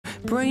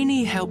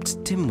Brainy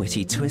helped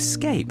Dimwitty to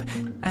escape,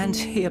 and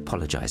he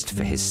apologized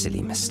for his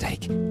silly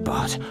mistake.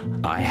 But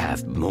I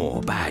have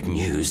more bad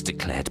news,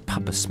 declared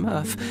Papa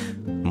Smurf.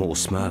 More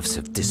Smurfs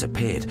have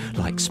disappeared,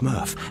 like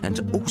Smurf and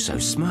also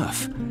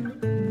Smurf.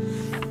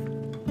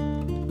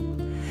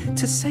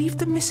 To save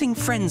the missing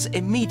friends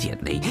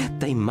immediately,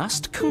 they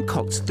must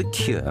concoct the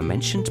cure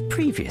mentioned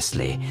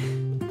previously.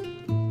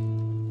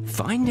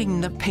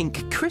 Finding the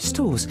pink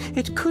crystals,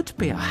 it could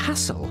be a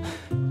hassle,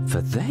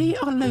 for they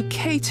are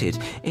located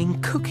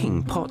in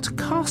Cooking Pot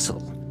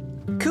Castle.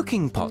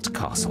 Cooking Pot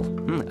Castle,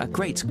 a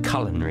great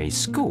culinary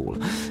school,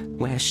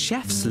 where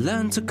chefs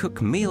learn to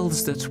cook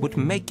meals that would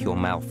make your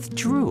mouth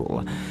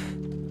drool.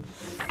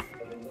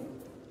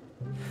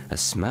 A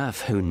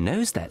Smurf who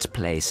knows that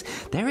place,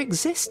 there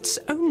exists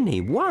only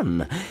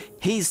one.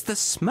 He's the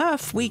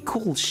Smurf we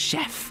call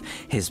Chef.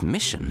 His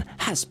mission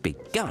has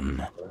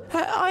begun.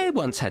 I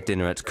once had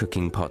dinner at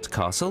Cooking Pot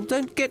Castle.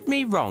 Don't get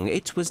me wrong,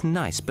 it was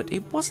nice, but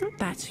it wasn't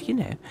that, you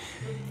know.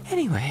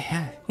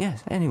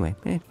 Anyway,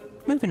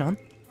 moving on.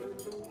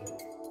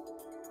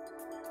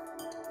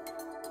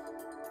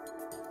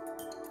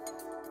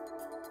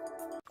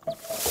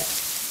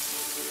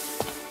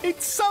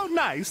 It's so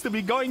nice to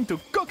be going to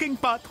Cooking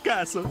Pot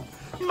Castle.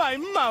 My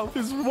mouth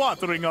is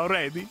watering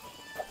already.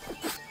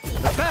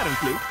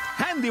 Apparently,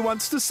 Handy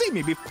wants to see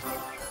me before.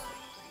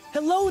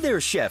 Hello there,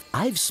 Chef.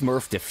 I've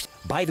smurfed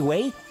a By the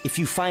way, if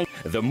you find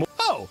the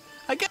Oh,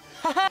 I get...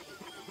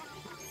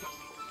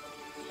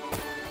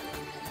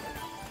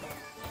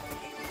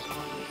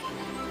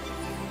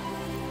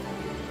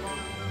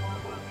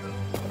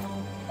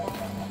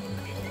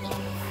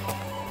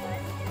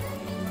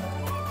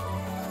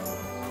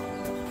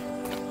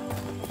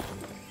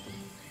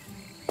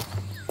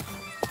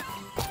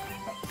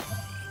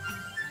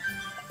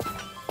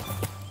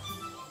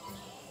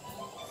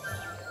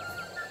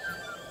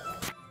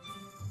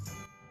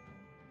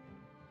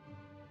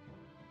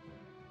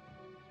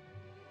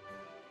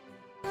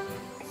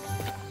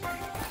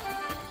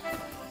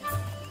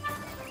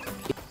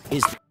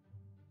 is...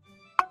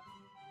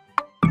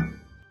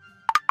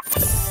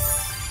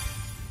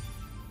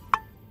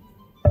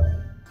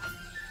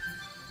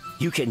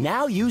 You can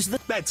now use the...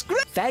 That's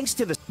great! Thanks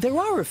to the... There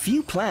are a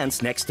few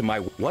plants next to my...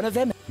 One of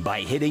them,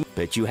 by hitting...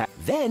 But you have...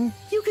 Then,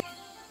 you can...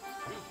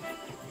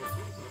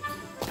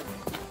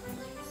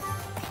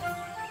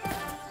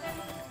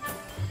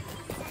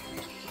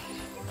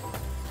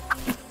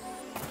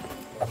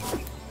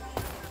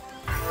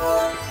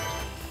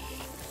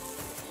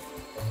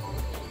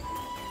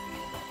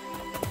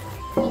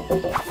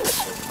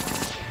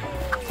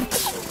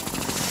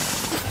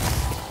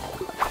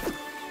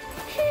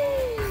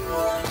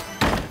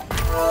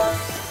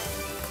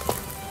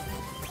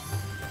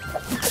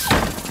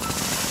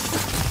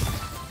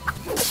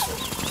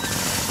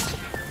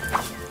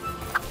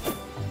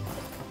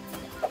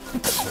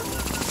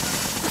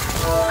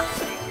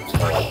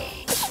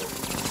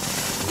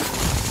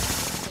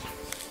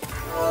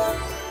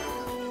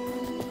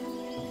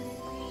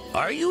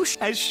 Are you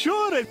as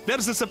sure as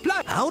there's a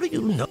supply? How do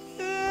you know?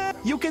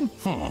 You can...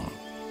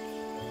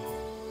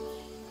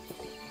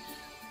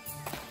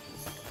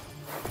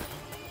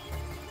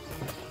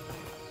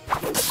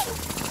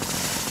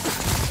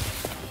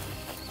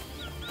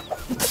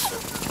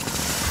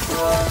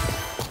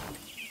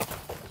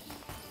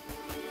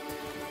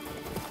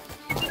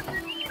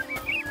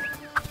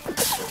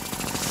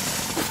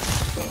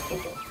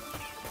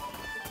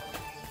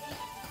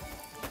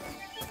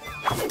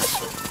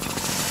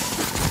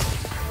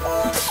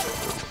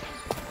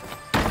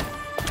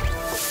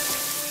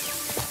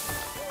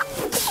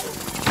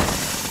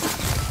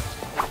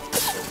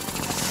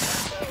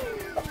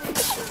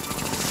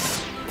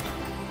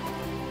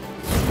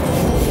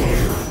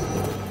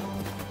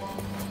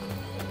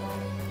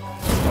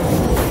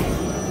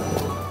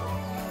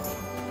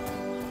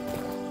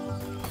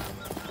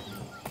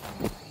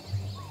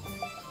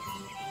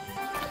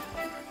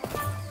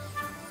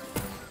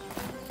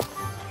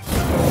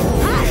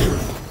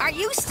 Are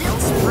you still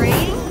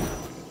spraying?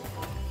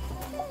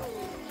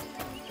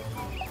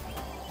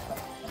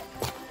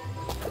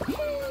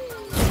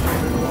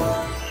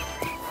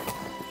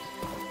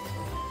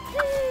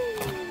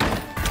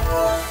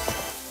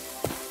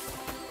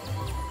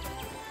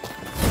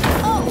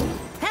 Oh,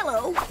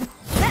 hello.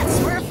 That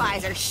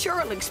Smurfizer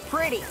sure looks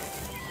pretty.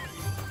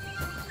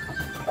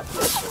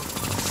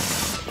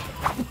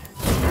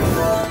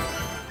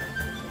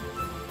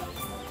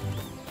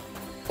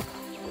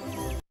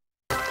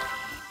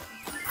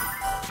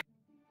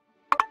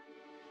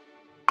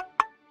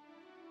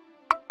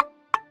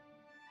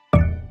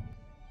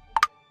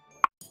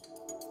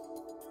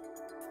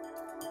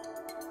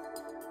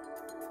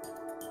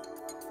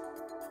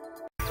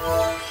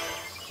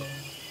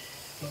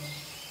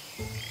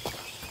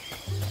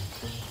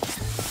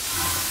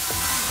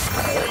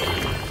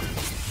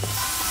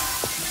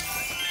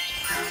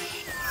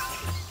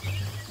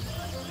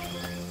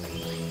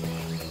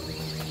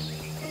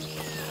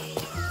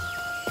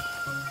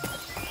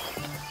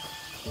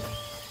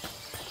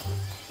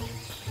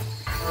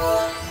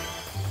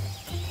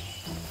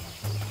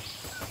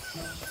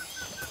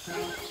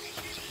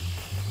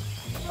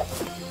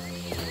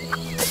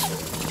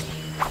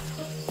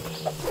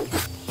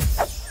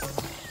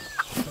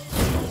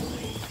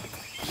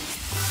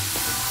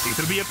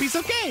 be a piece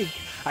of cake.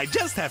 I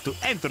just have to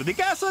enter the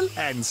castle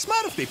and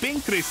smurf the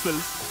pink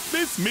crystals.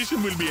 This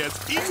mission will be as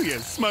easy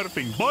as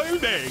smurfing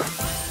boiled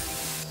eggs.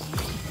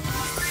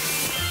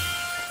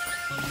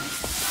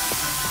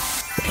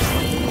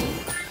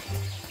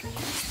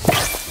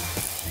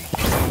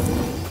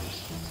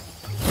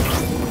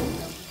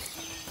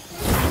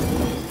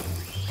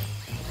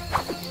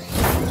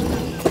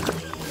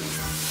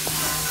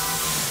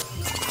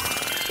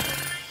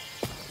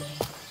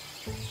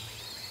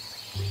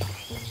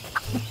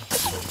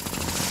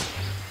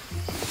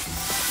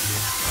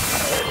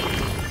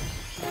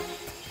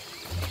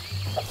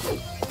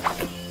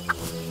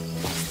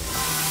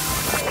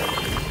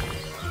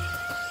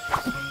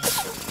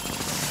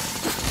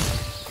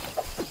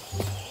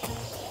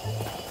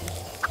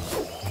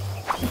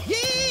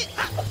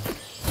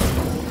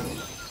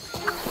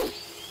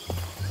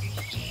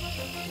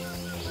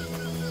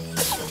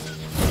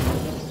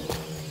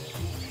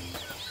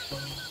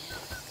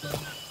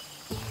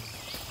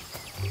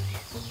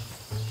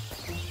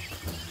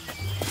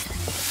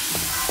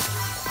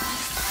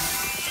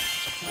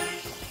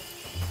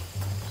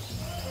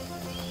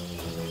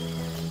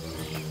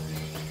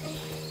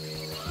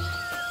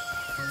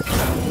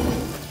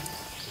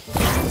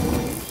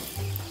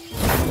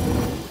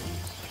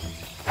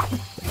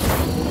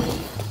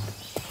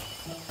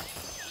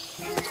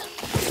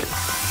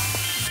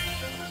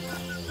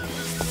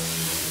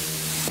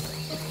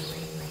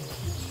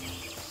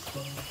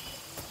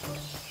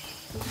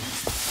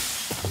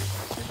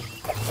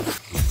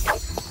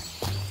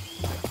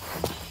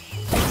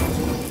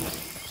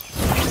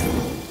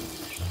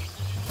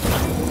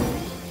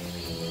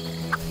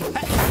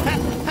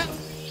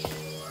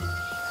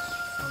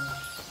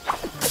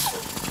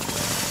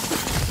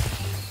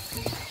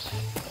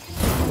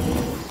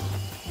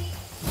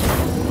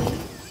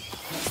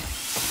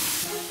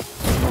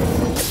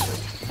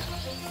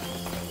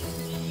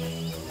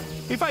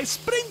 If I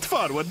sprint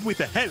forward with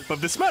the help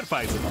of the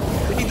Smurfizer,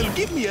 it'll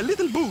give me a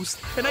little boost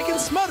and I can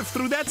smurf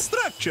through that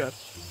structure.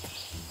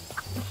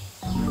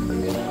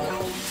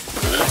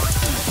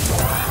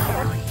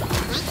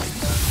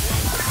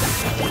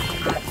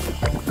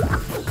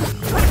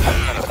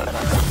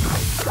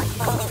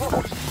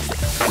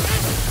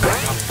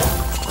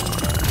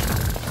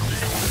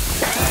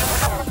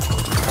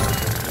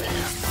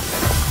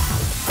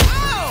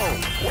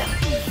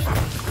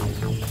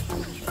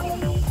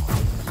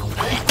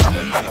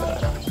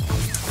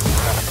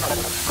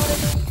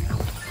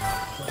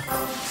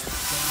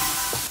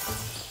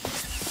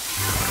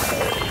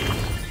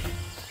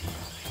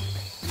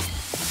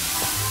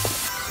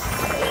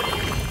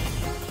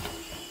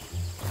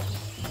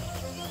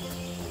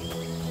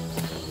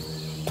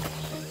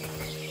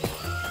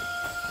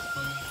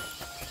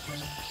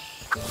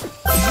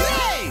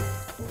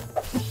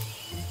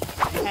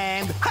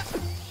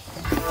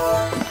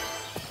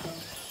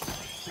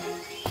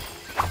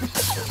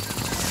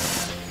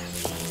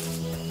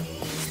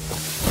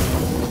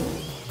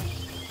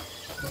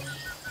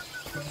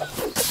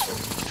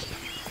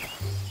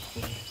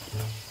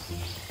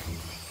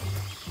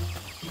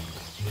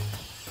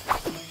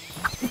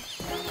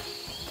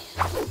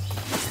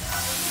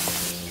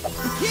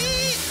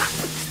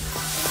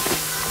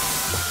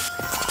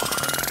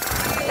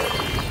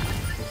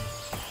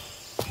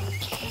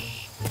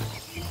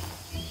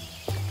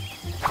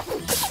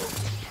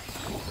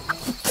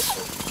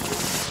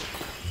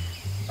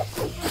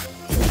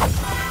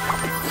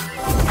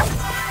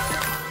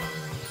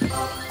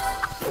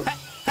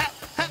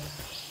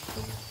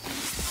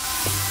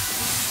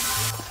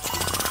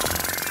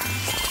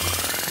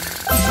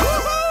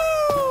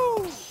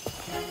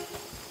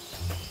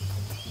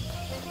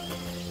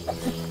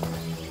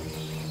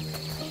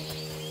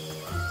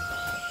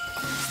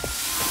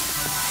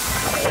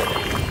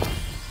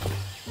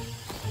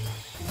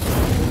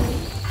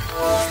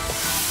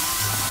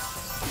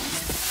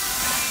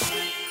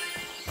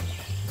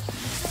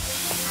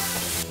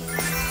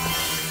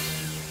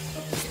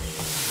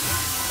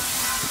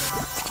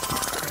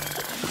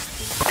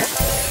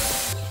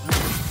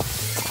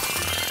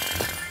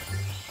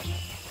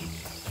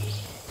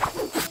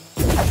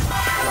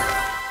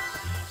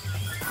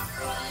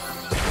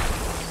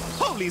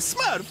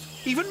 Smurf,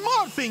 even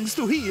more things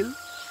to heal.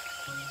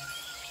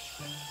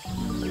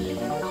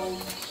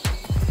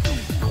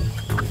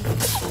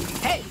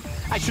 Hey,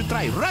 I should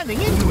try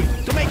running into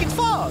it to make it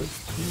fall.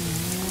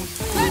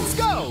 Let's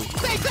go!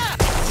 Take that!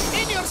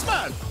 In your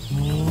Smurf!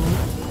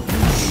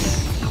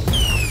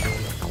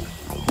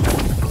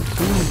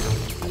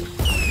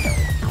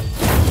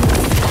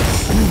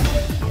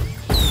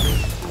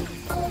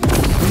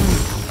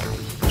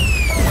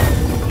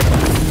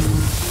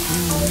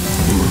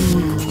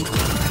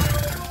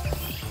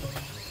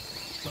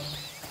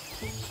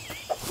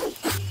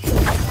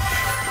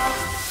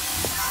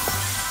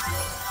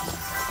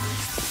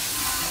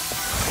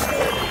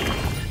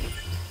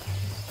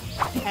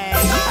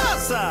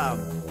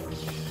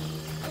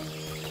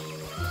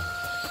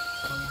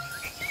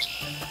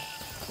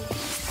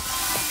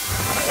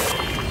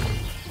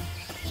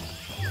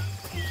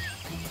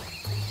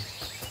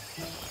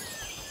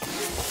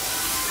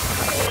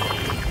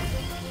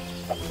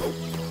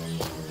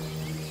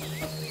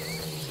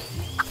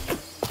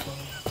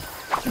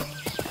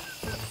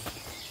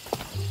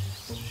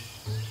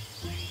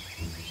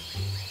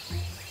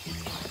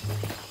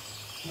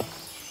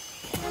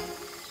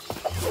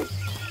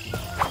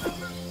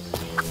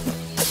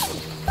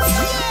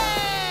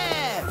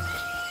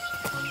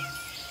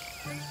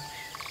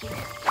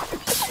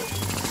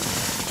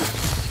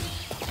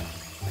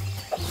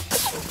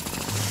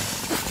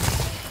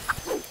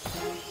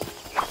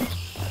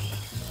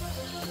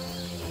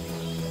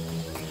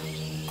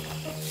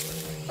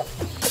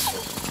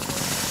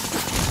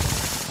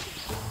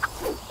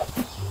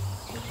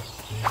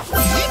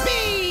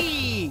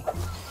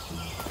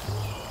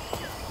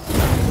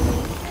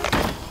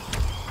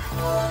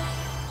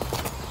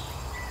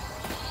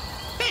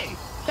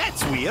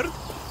 weird?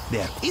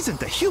 There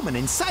isn't a human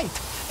in sight.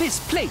 This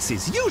place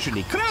is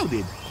usually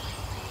crowded.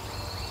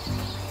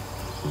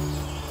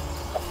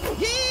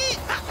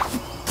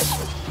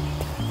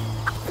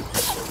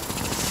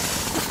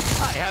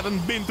 I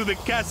haven't been to the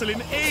castle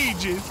in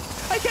ages.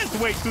 I can't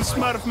wait to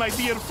smurf my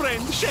dear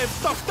friend,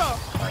 Chef Toc Toc.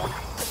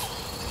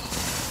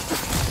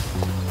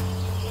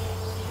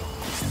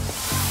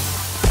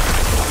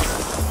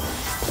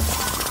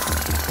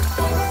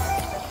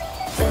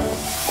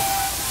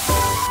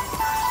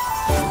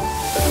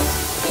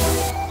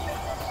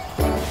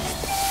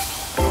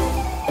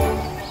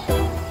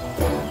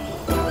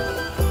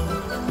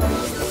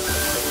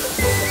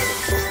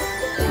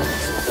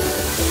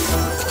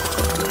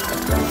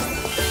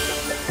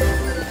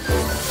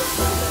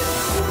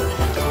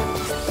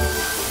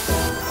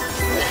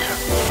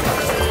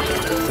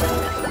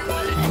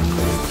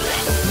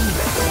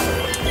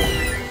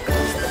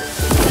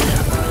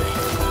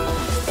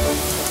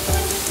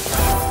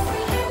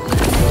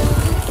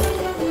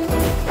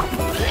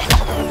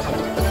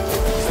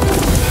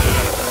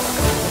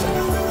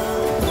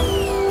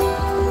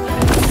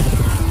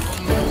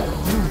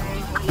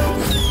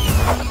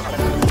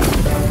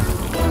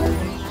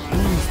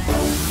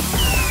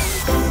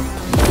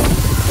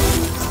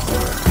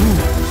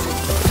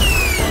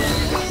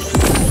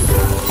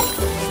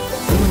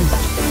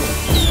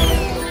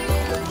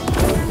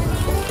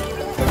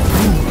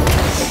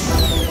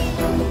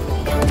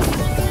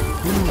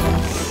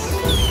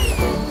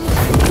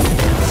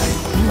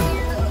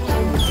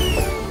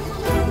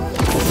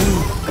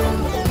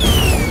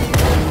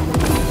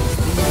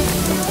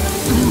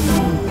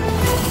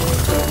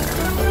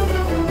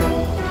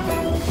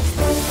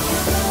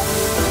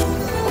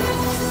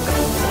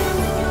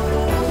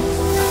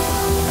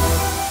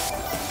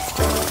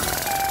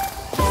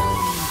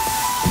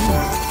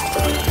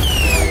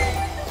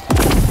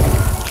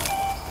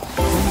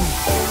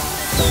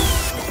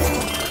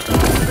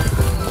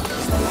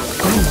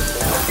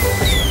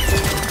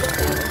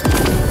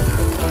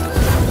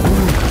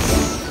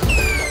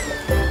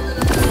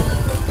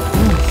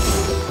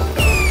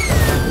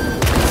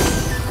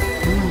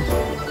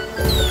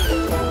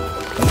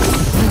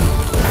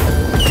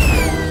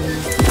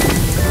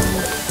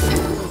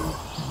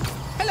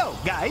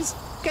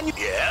 Can you...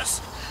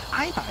 Yes?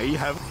 I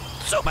have...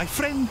 So, my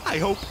friend, I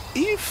hope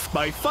if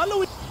by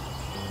following...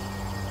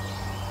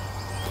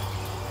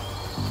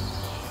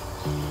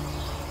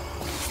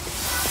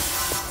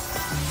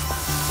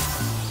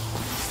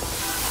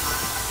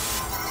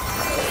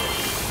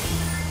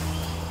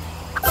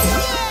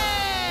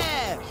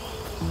 Yeah!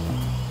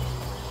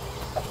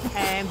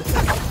 And...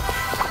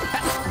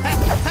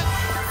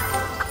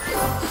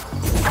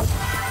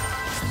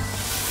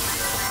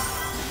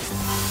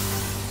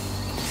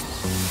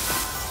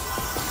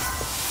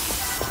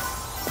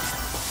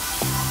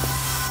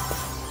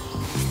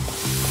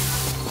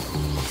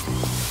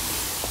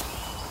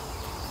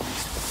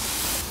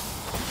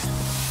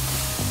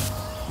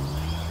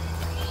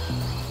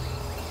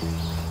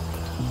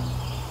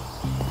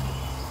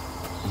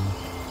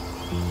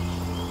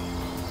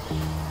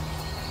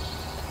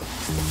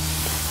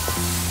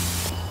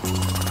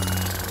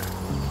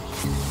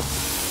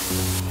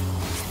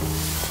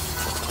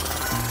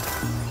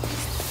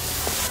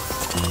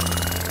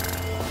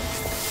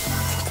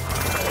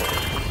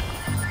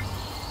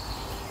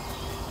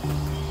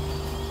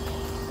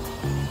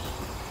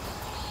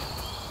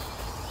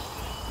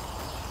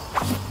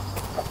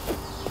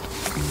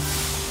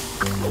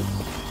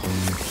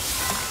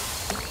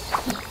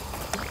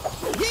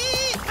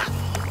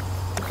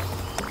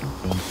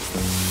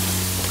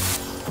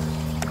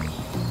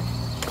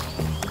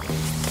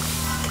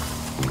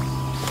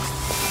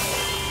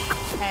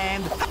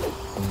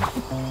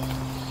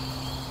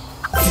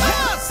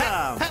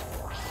 Awesome!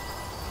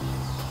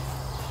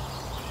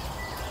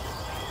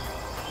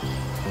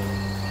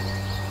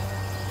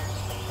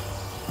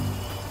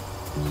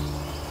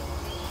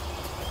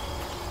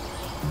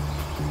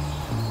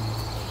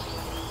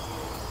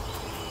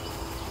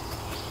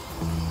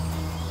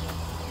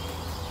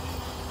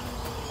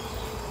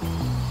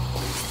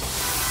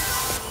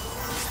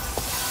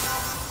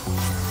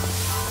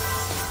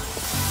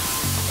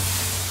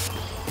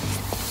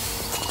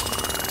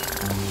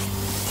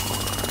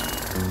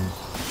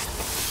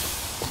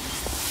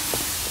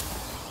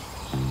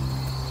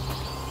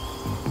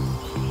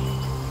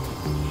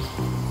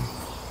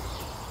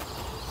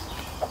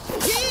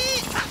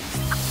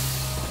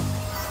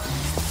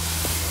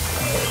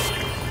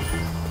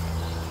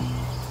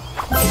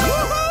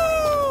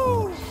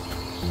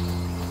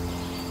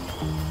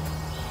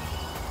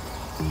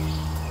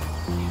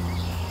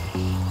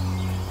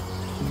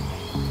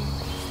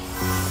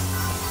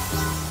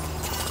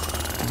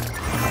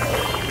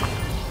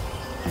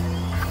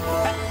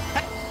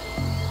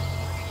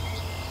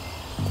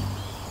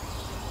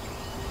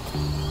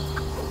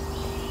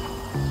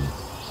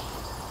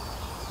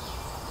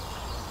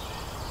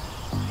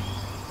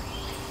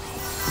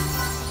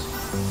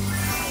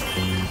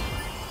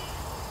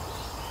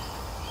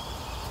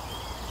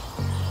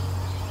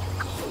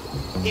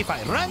 If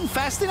I run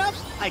fast enough,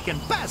 I can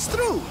pass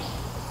through.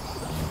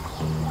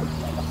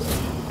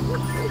 This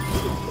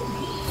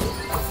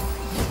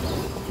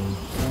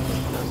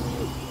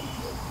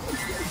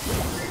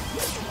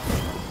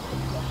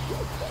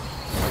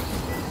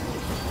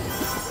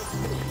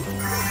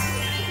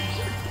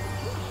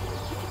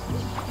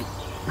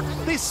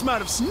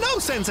Smurf's no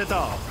sense at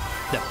all.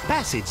 The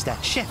passage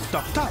that Chef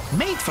Toc Toc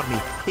made for me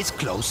is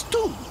closed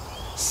too.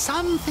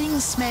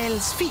 Something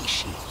smells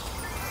fishy.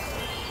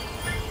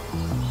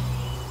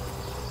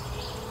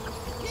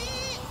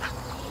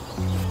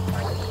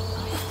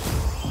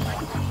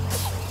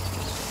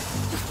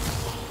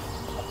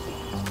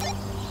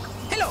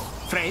 Hello,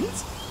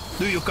 friends.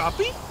 Do you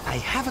copy? I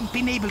haven't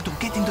been able to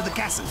get into the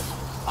castle.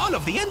 All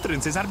of the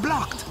entrances are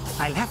blocked.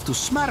 I'll have to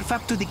smurf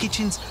up to the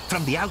kitchens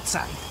from the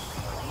outside.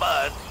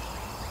 But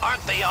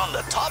aren't they on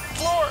the top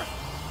floor?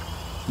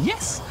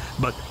 Yes,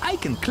 but I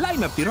can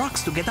climb up the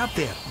rocks to get up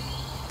there.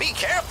 Be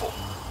careful.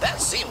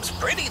 That seems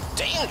pretty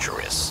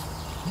dangerous.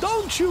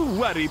 Don't you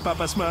worry,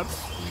 Papa Smurf.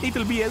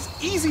 It'll be as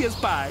easy as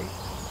pie.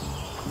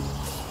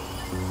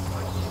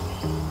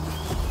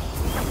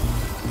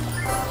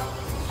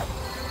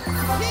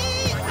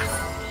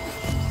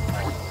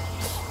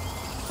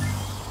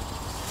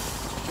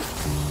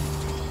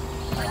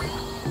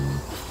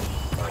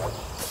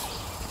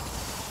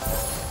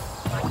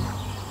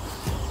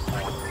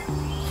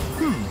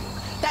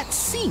 That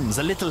seems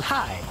a little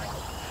high.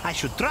 I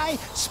should try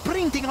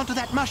sprinting onto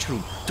that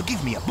mushroom to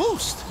give me a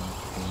boost.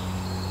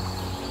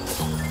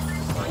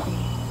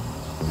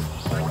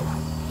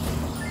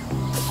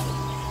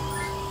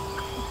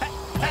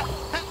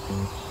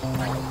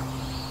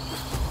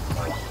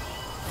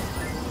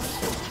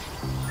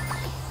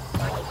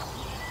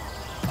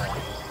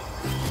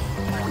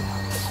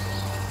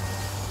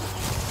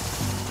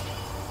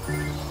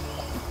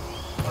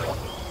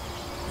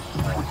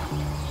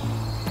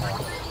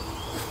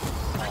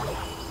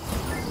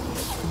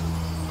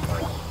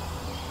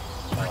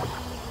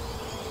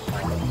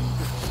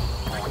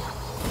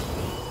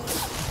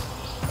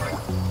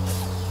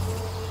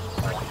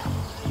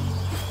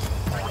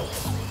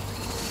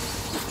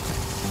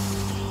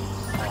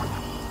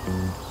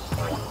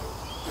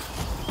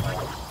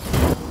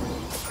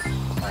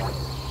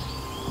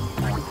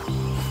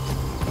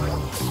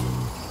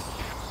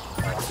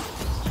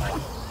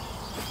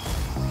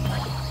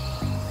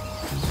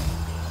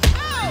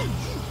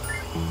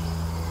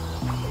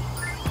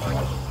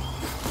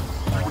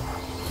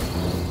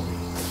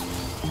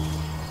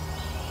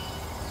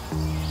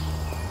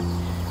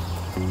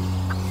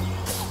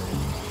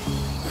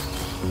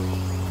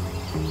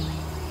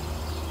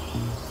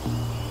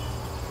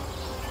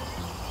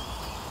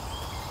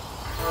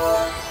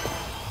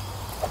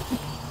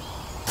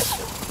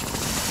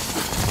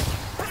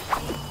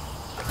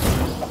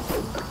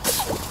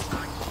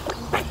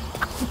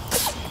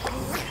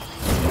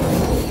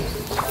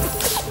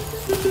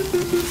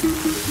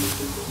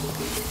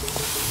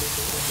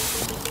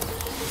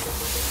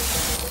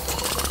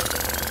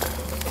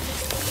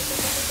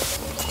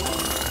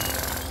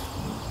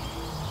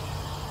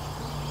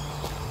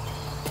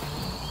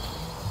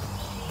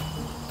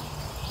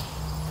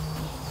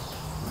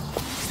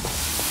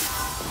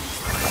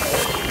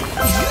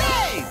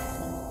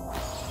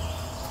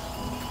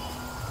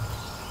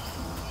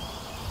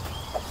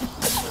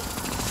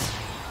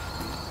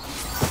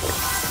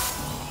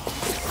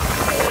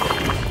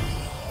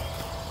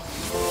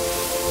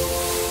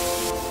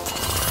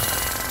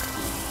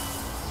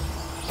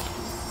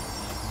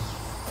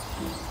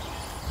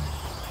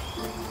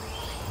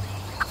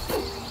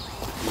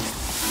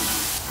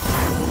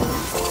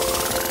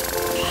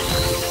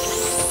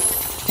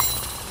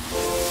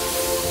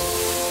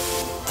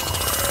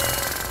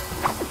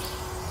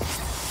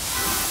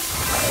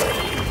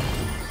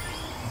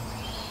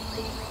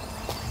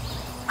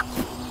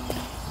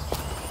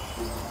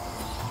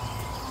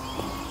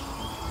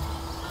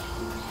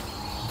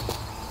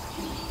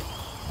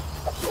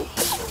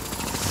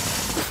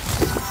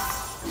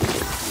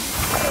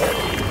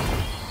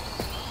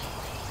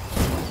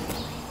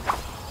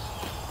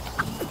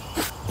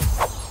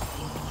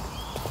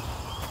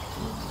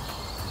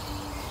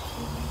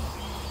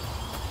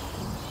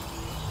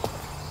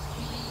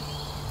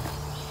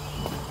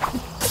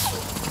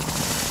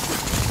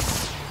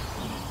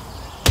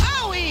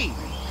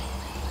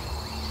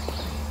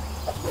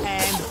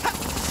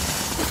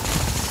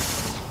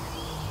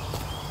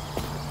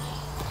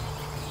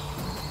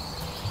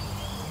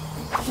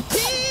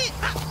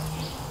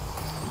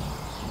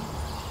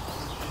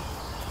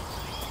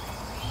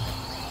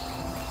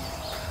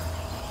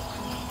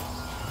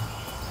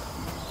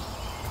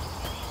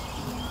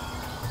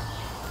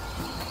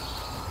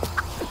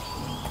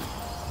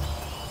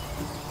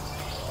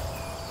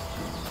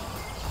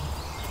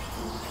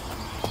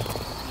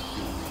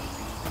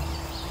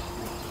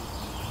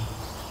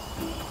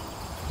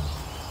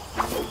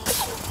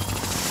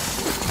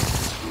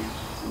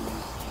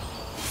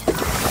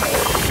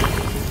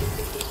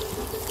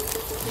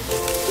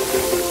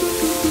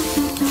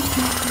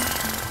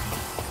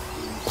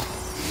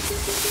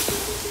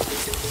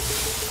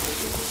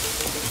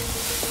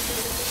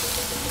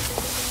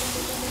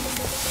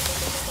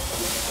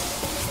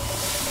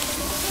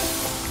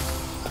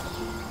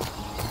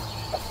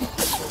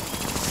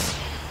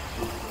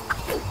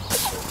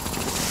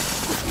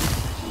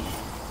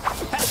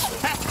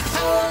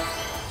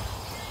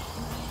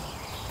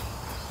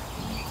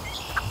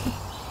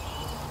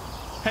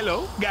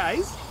 Hello,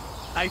 guys?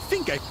 I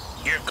think I...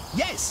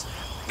 Yes!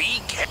 Be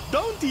careful.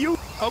 Don't you...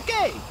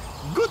 Okay,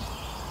 good.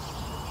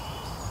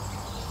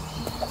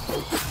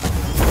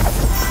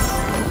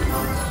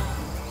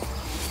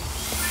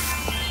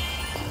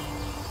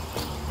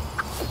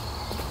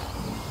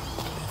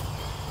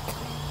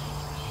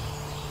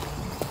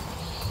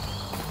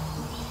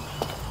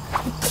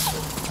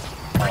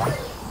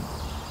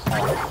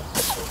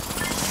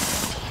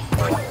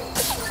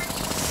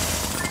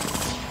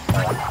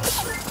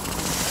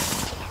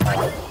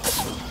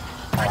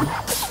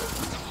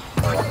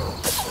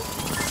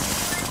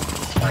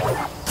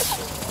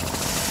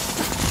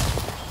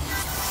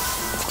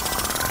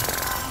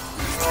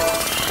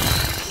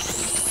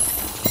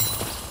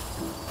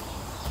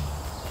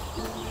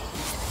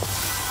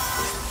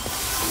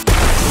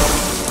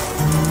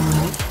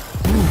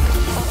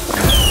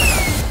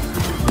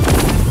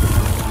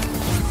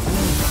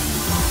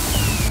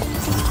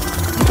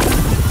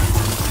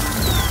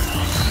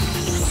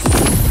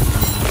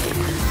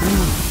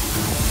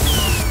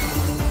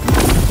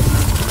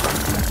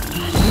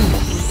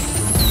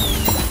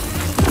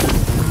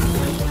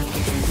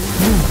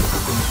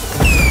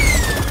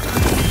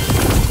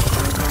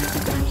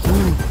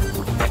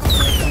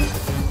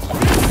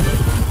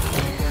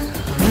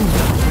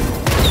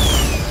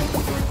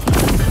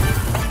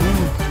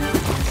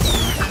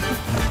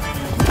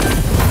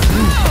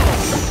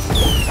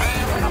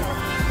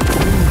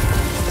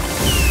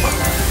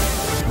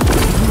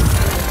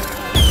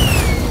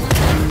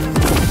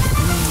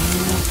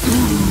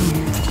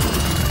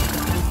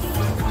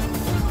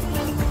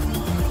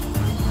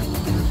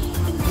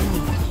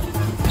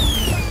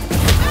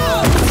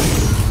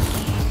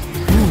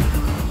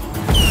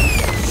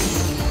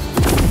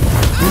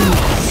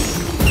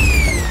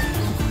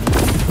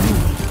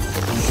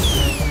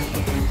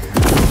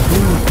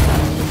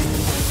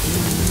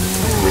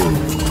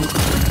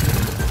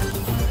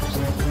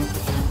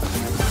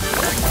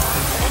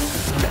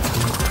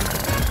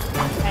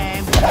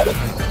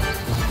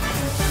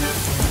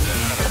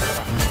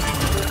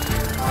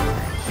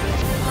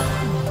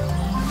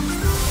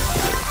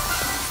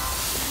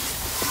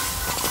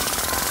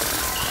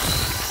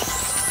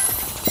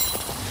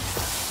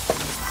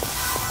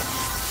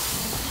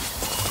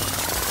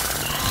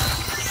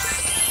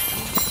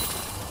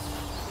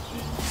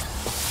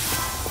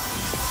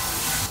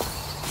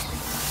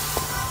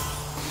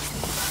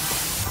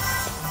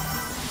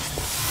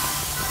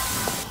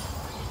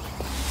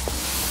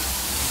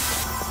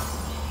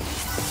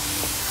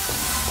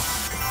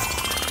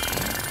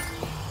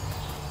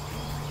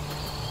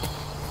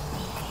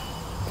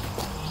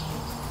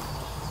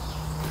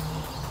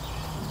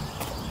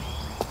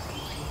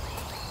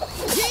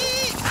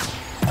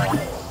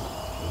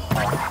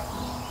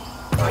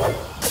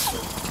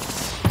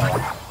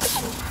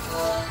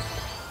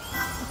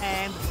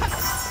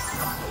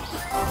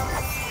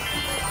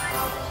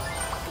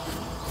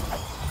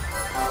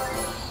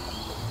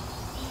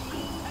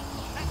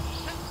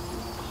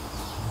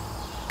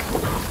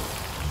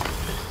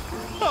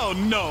 Oh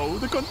no,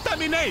 the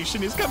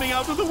contamination is coming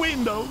out of the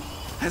window.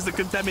 Has the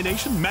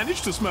contamination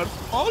managed to smurf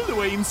all the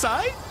way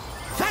inside?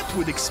 That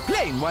would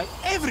explain why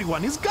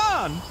everyone is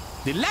gone.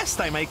 The last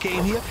time I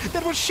came here,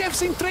 there were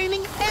chefs in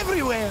training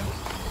everywhere.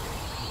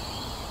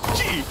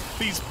 Gee,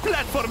 these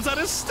platforms are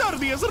as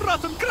sturdy as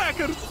rotten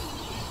crackers.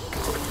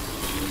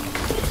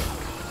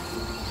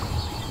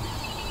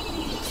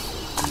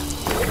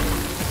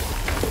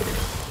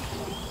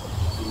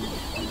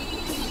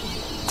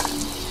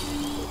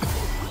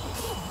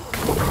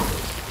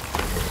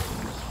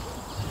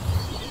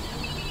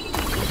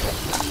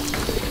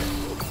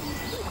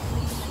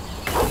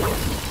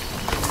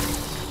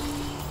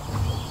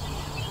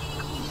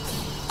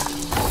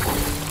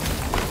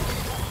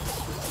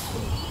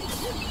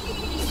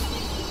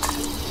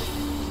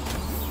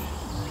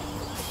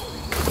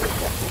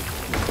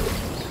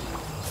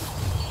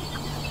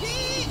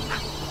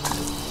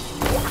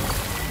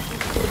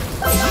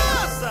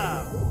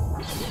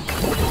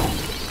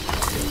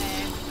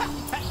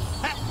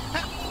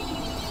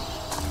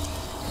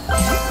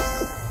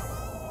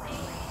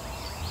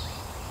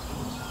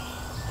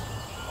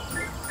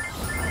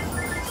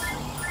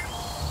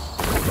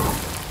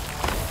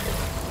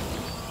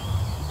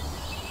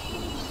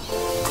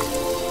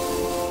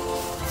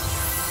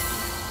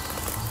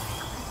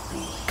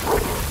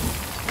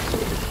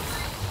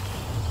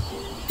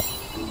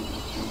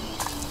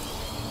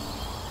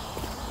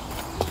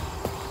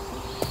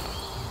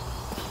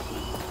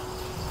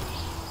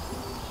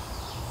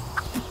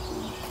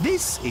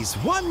 This is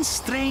one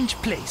strange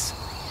place.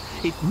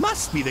 It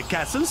must be the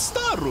castle's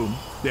storeroom.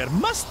 There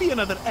must be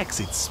another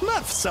exit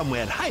Smurf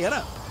somewhere higher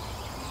up.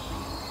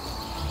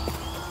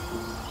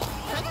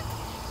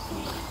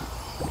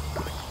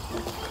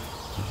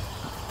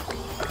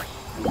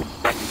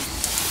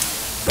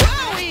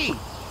 Wowie!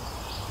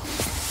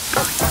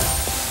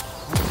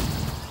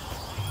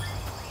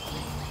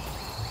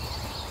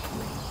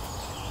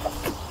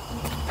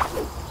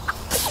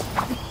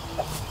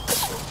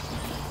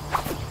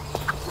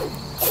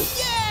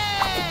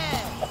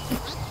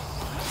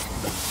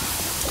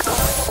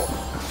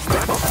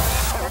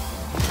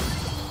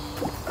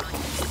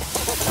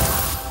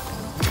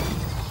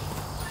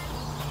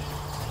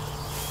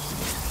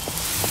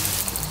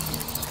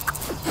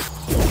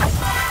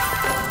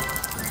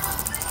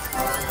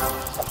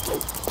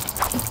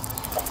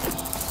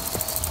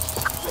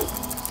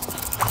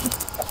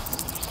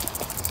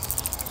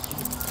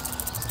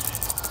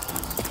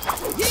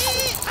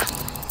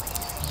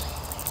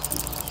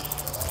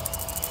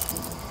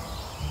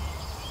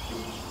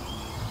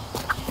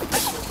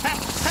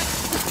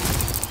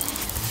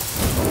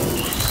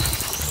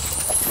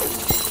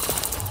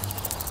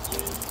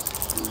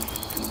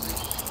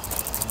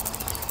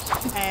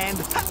 And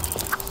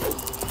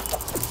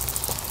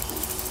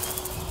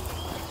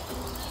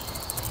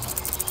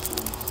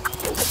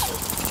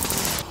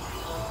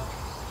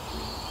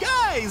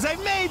guys, I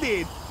made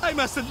it! I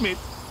must admit,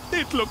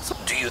 it looks...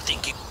 Do you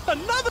think you...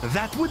 Another...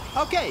 That would...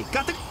 Okay,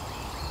 got it.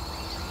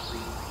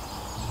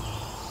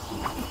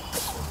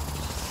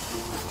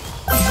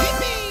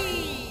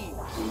 Yippee!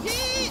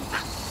 Yee!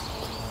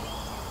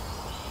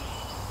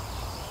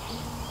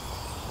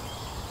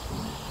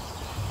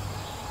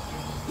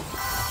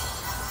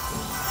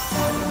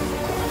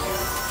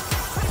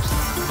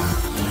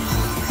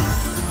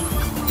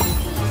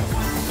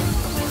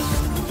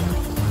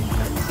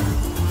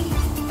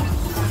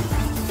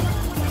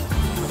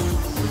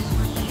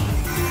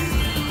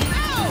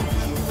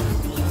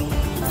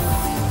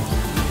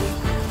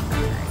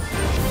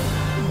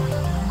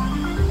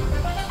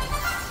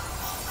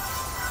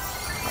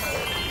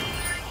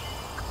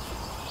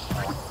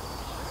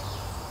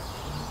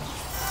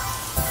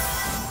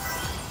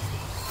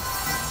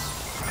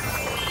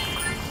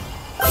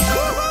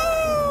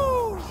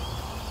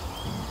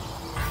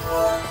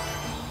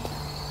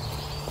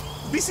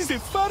 This is the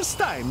first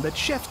time that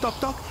Chef Tok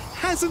Tok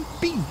hasn't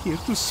been here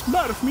to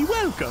Smurf me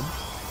welcome.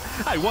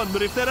 I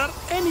wonder if there are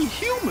any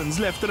humans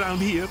left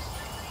around here.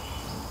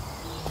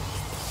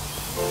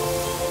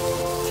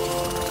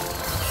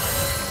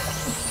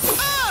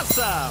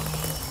 Awesome!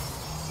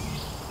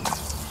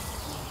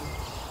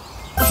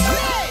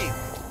 Great!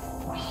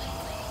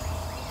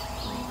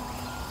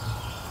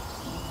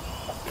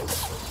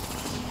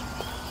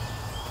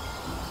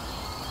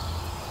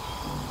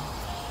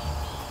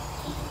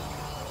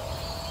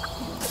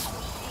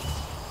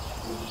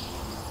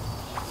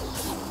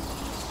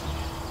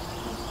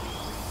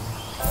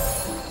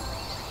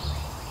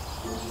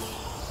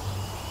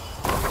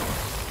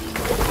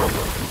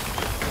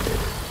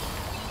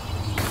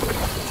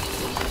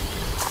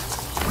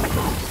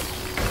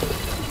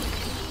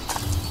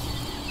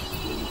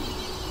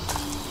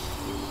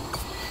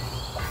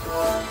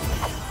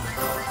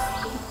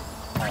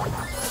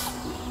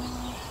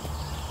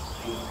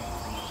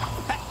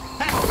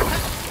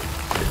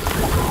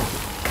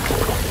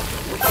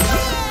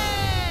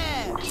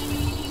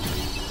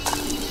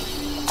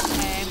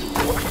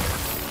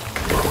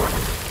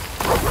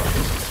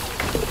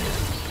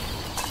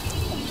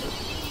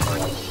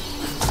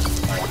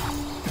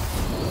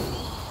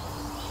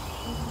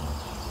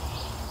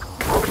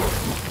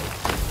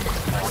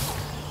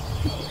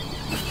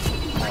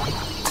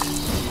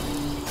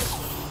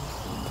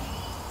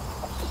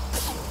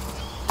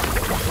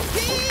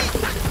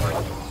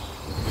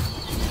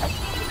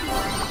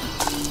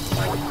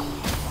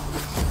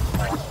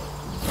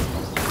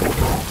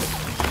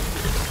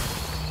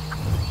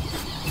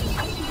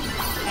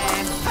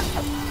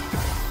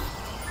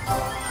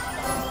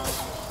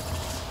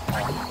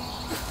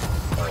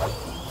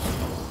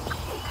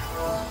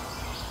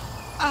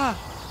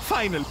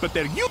 Final, but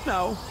they're you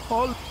now.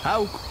 All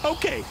how?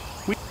 Okay.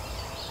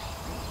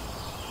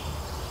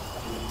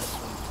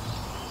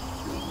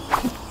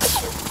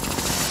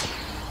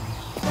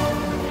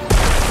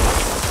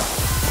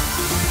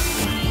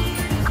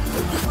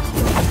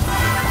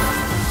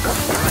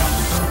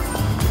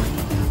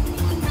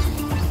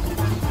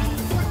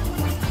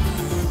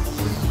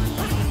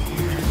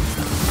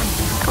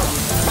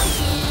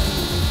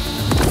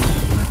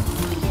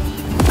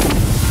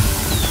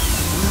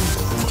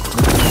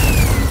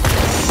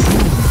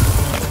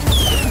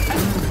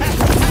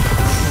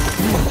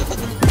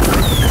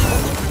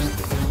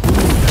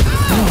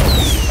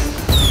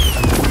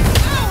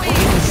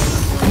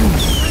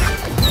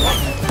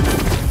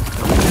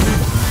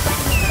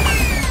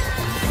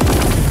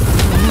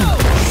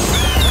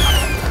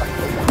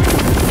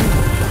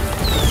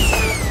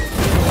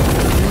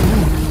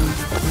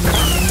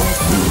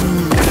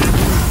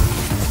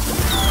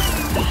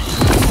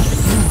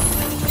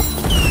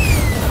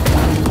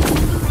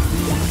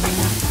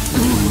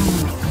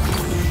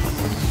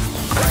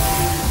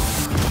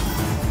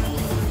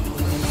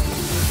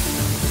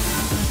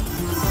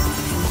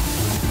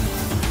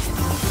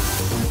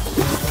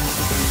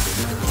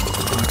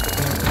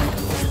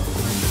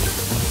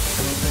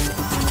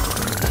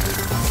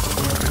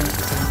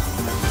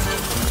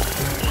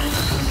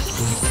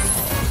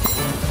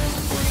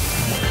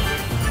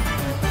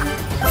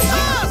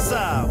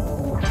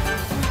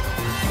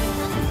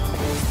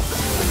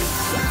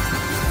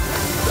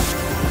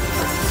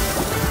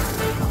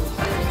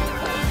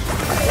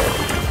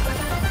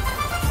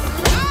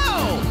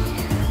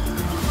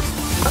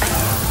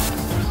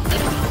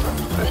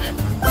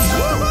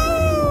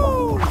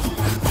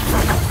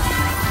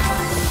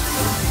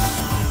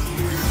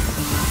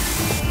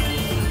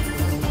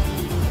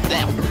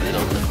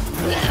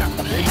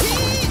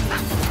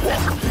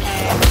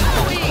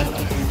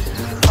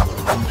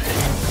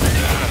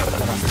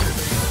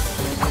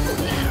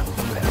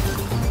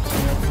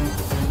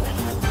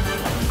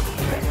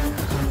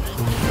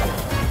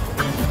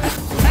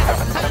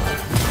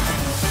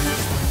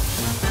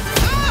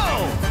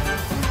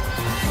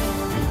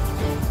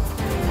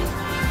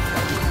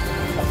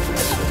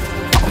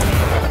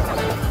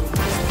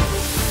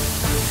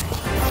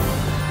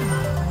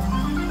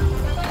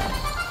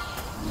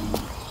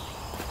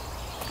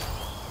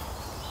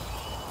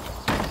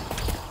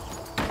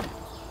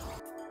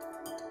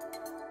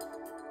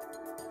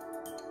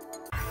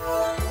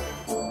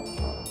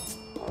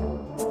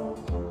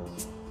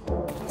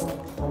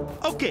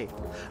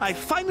 I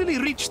finally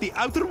reached the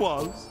outer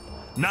walls.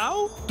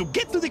 Now, to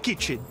get to the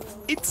kitchen.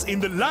 It's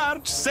in the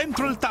large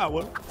central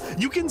tower.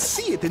 You can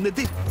see it in the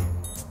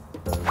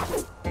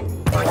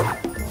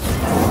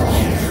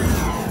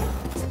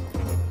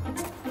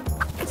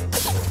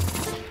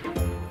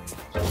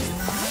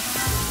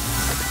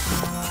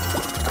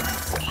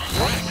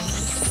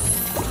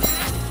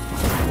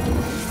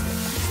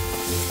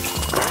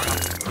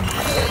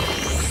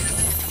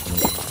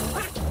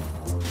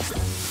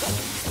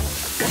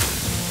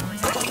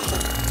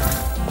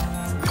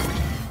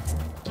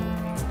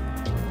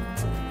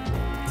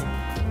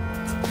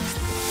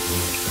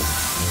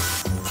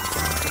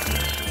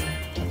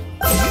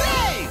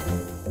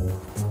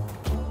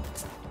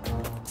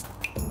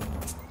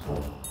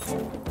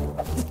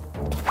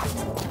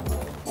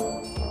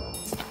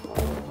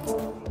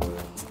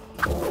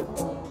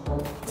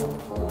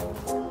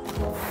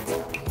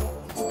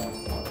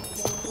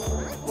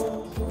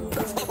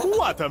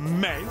What a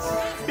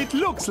mess! It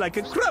looks like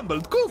a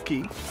crumbled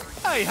cookie.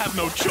 I have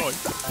no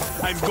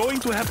choice. I'm going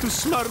to have to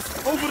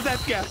smurf over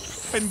that gap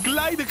and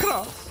glide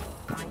across.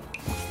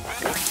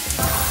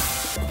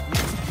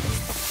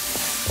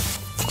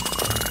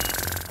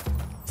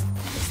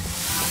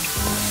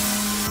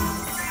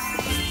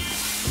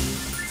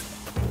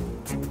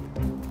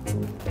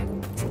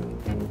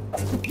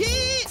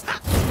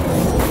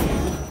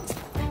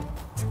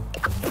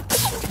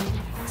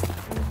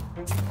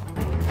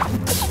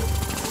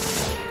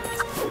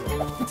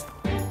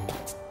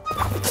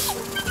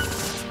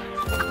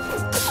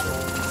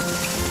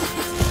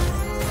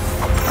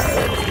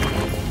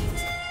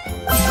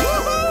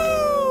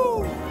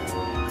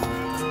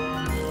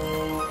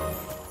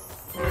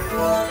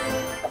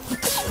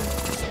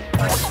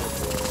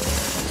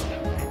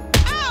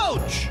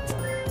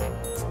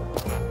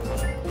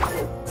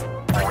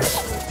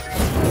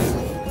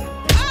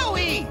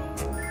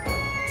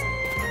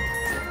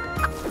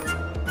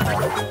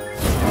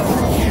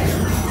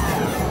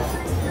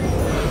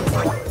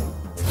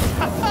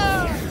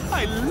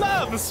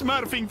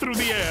 Smurfing through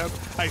the air.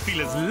 I feel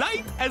as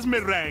light as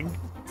meringue.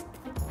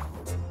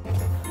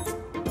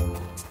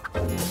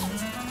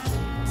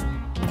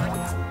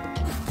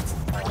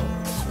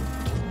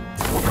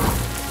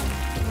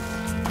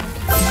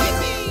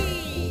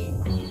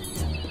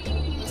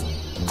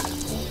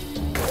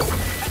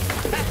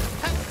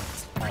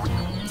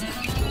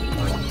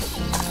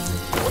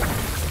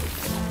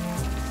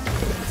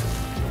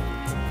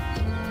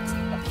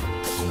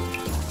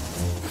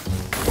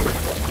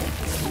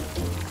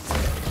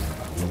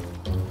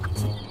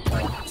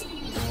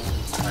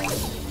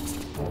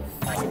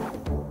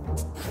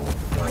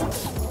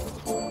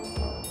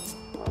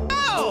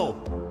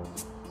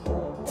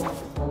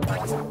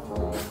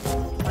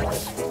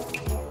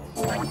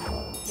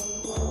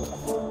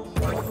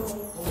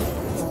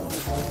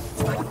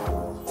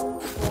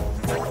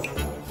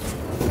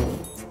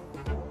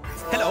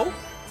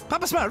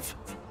 Papa Smurf,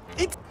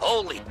 it's...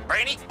 Holy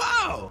Brainy!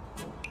 Oh!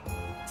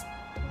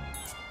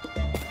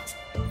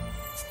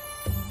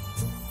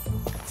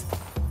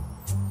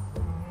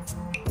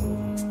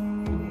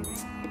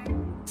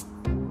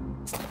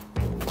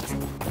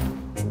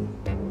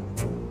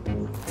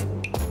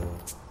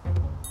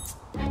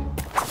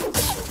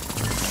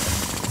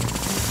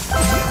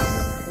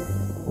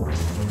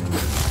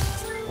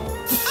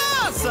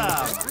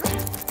 Awesome!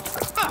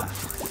 Ah,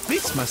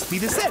 this must be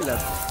the cellar.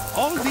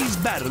 All these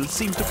barrels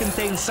seem to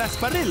contain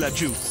sarsaparilla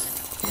juice.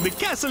 The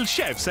castle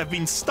chefs have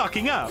been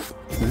stocking up.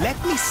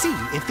 Let me see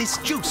if this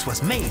juice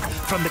was made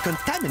from the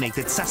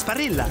contaminated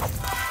sarsaparilla.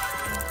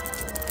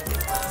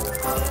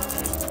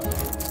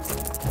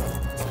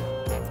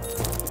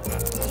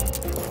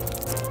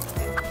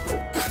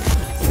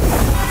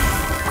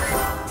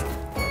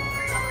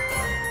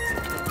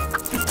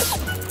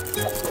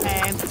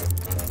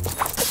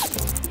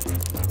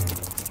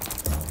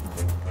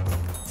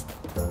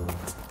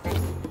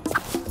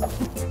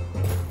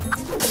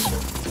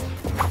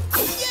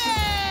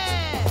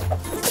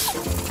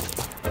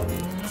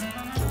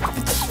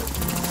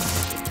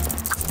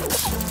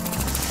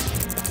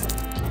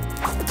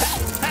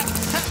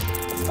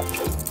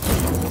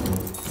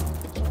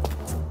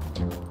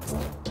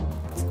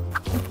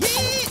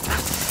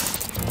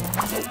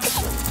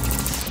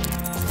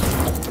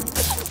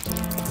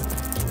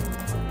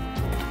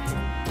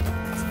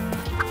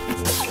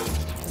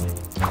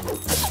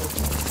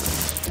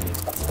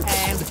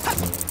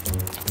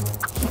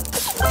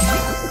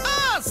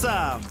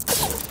 Awesome!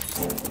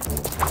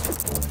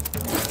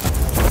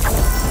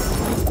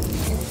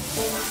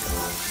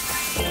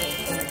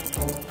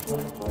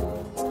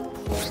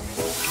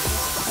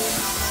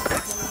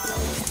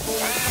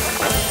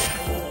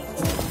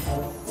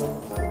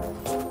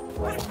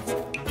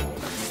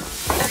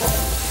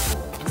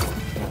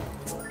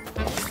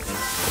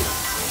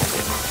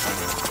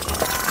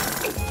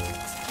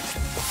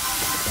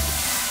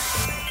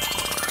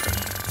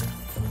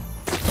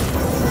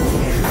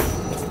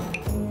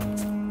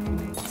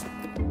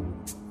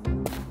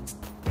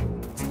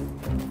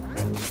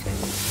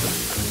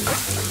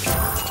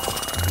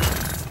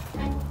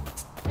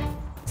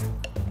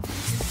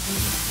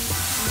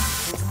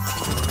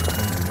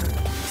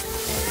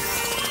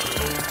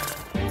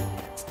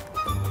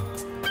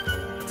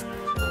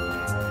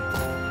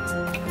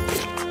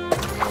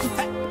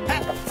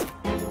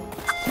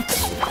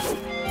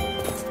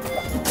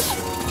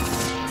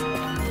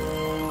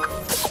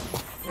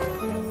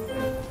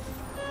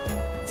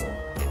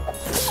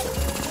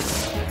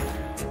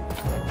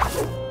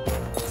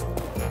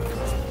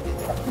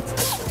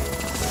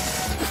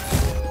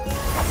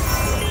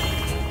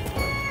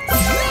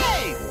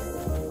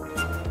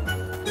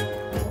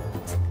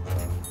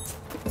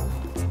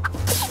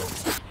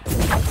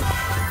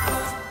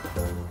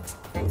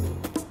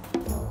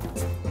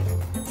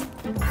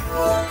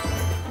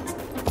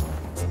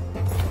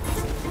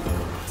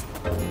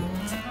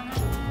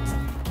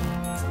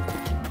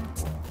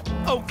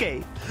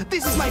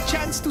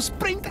 chance to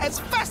sprint as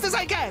fast as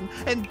I can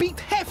and beat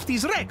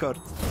Hefty's record.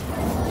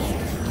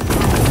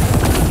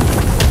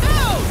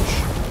 Ouch!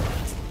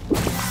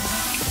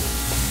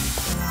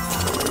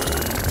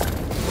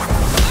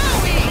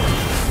 Owie!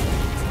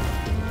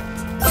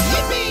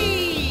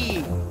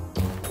 Yippee!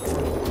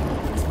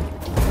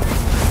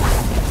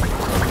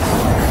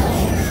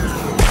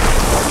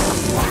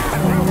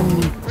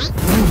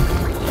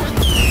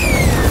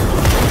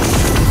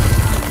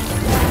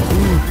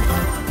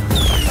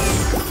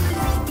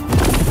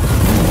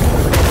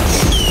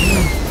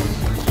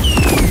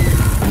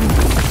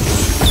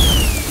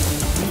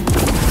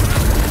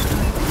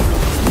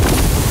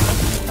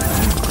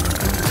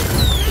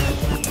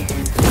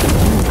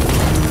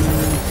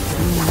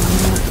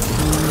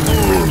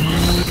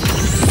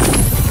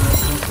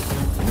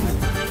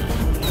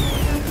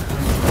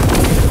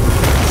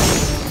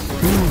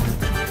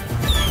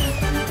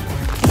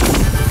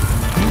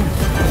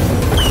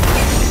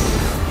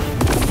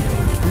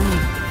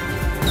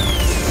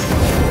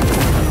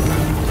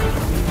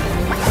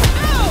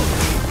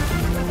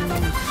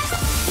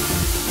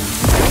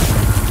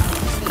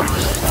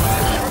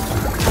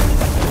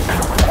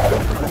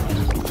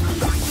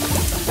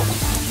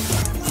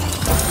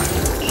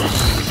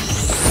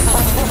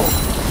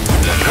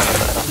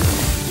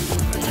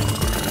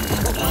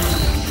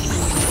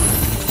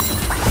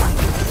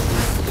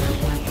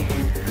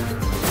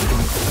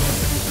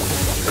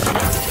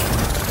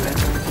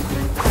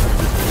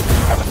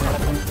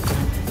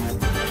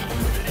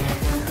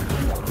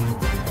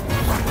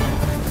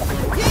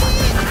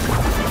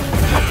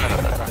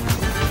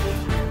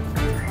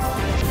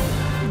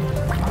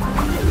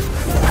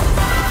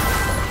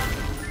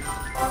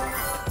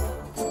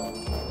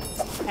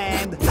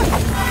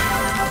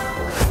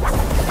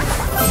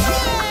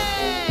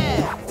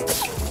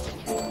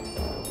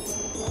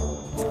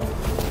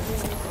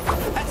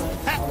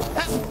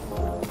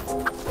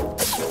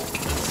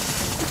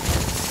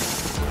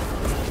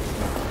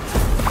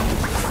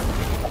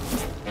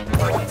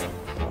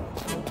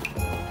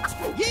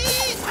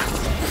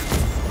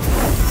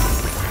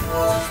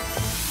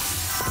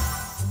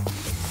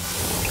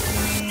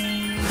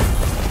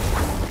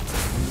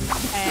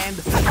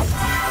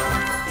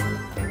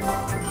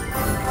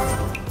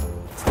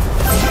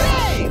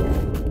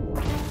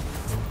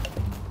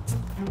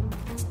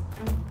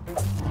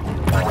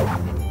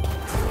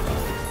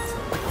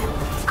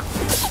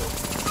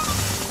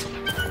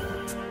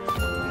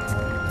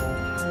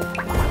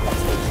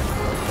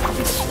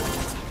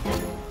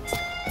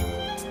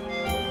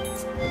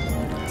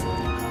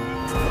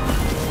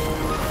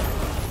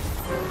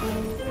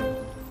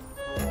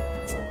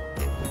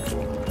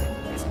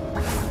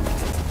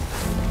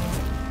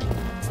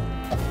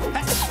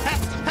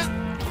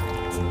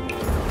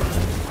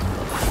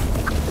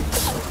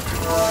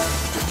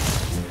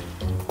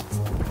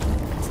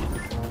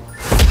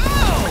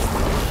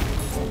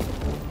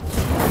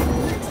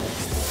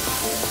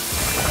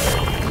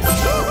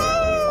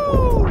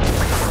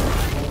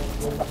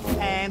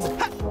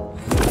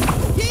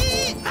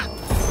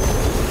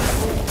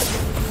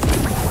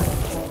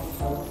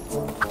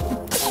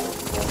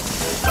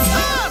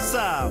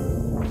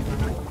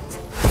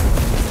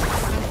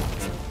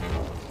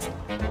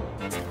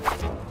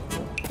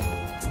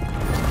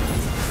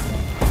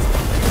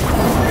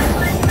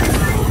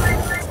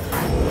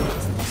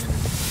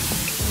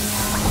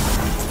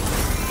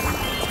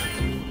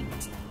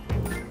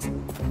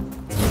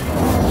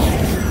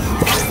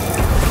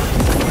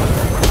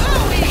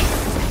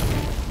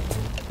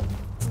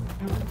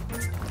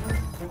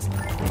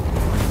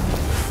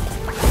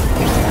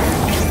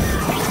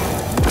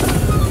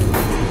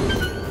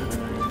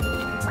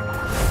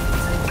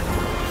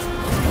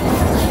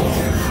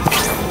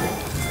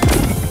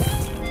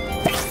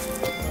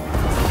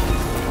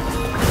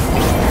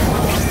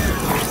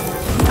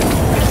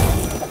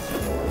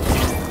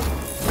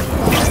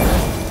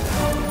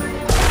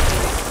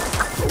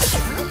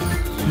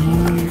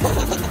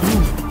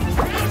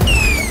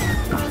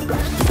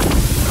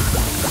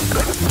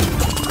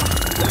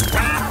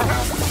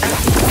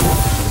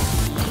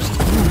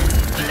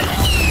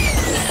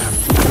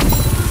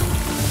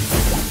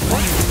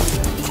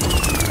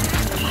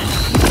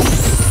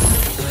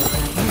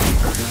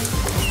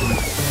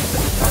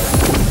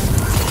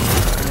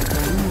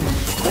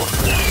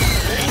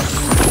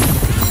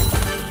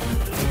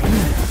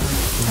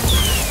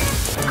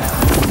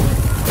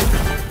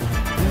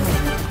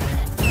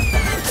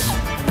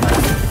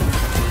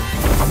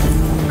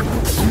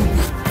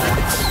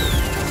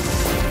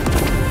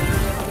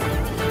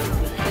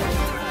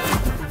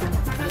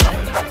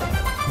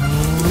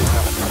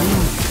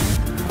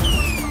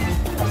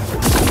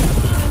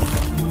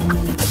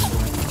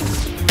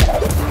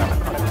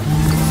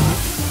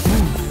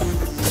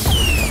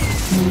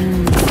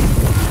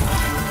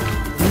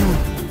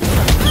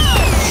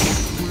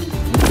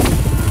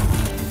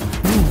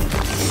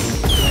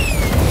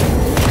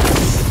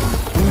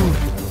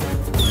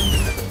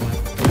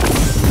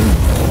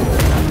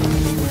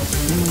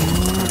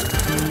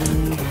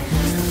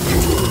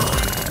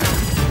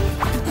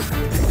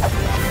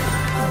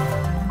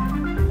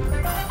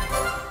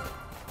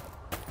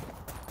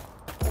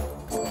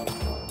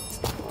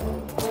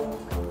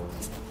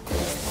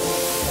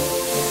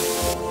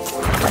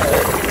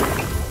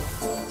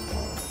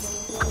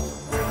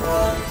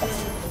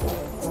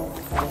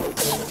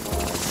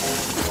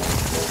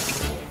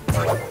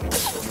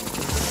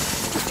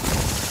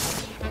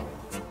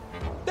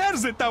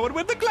 There's the tower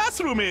where the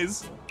classroom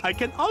is. I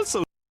can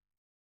also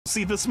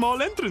see the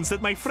small entrance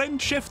that my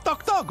friend Chef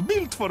Tok Tok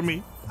built for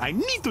me. I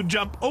need to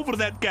jump over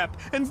that gap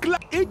and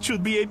it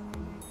should be a...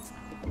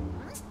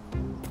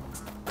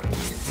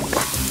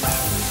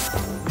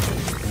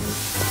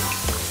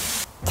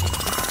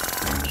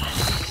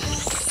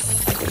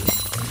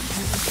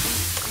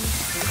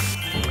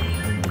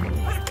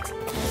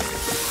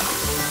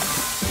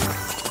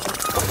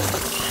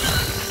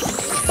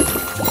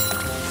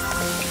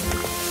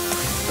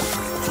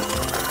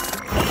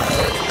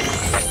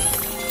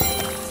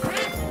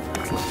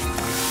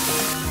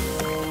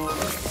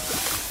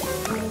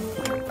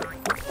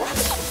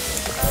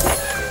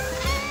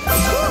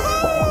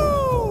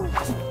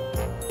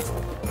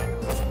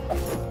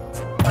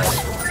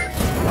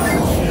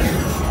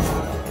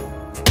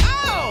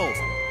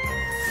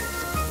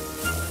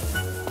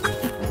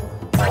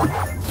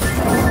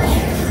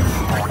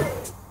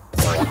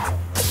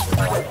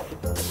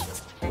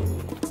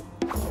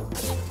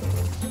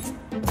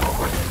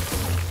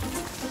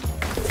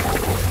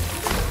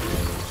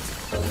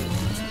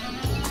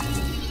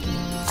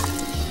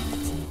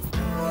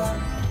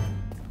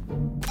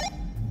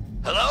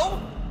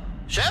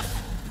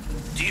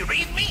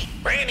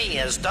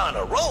 Has done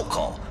a roll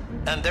call,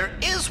 and there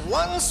is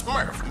one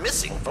Smurf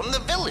missing from the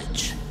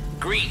village.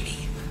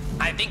 Greedy.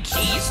 I think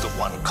he's the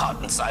one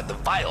caught inside the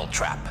vile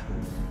trap.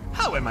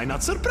 How am I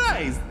not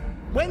surprised?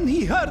 When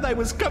he heard I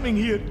was coming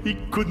here, he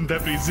couldn't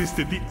have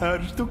resisted the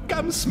urge to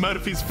come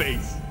Smurf his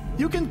face.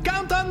 You can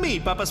count on me,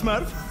 Papa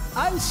Smurf.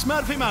 I'll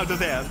Smurf him out of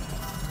there.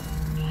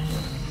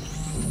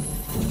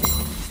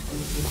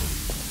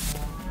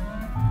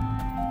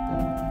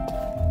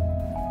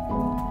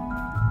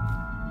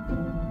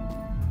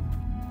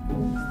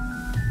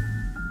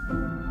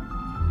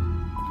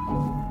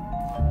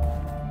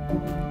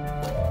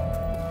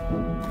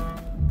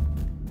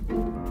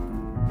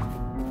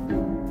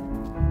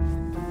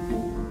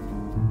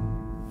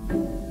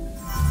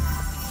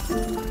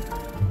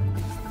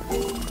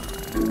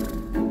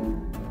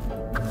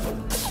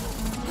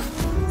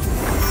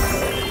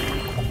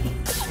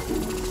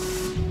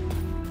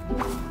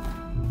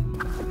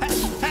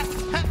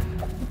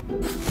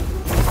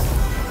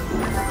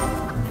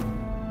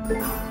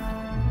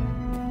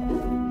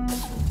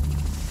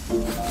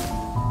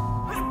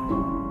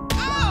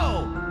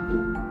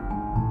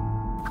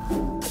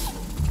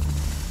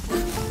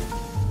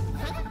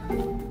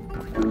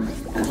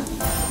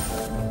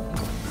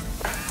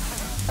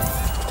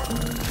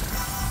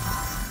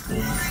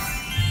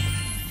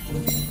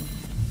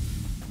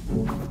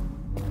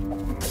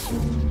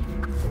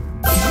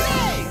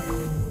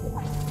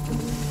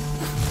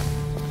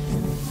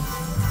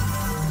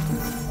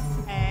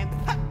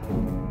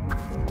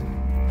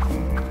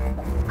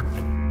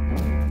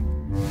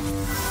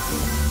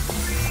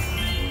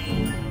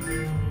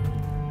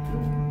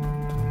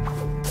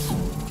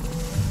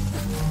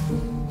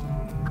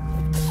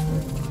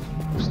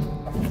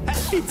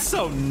 It's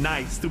so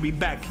nice to be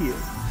back here.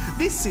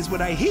 This is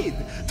where I hid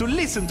to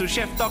listen to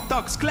Chef Tok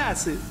Tok's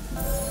classes.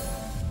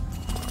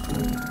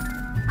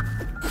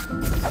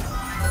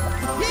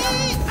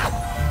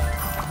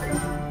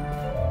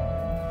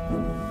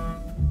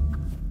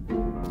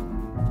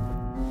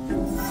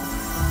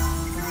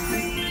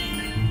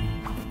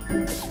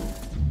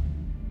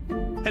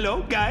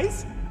 Hello,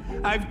 guys.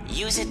 I've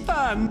Use it.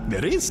 fun.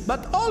 There is,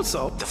 but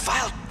also The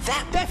file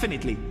that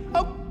definitely.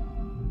 Oh.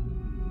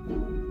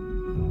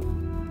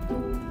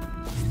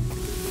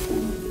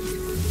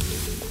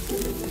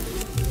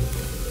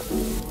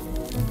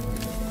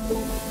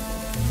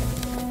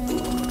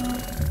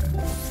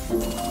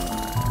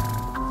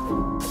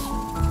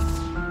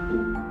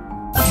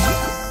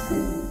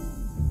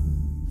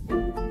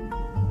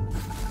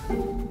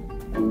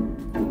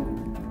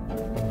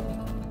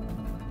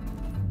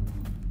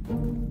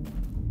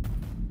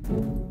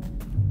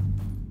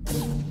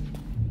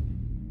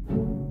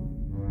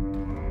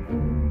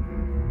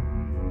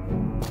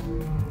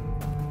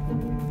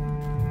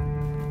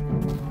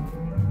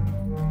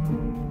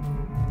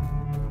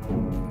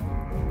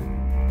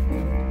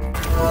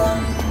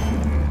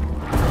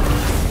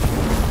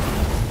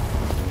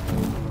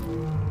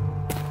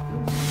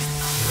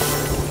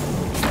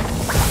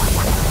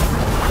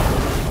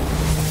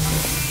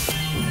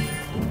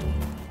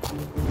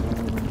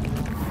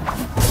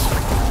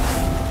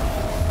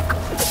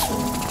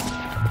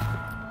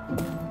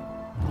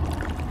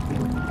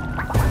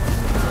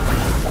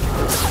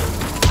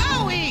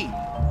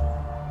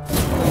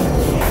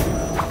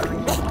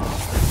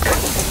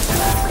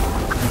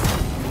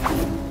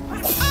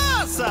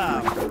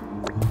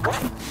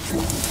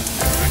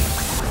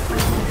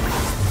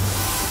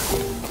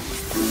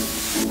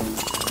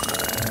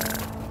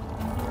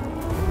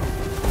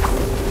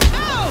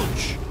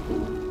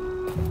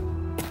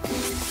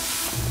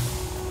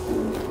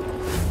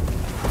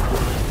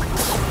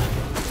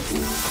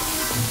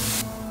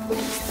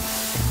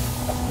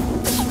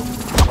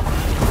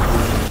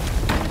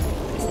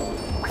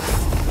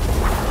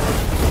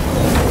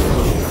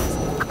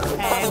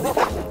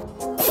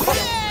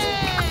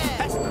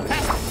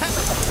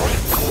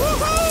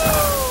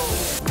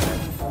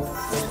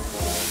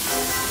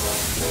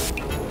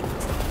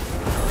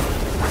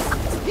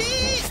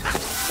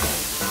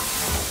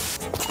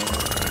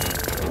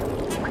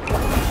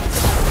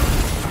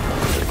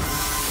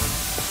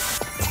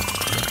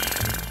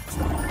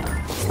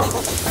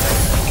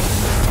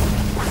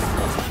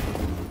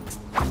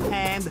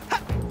 And ha!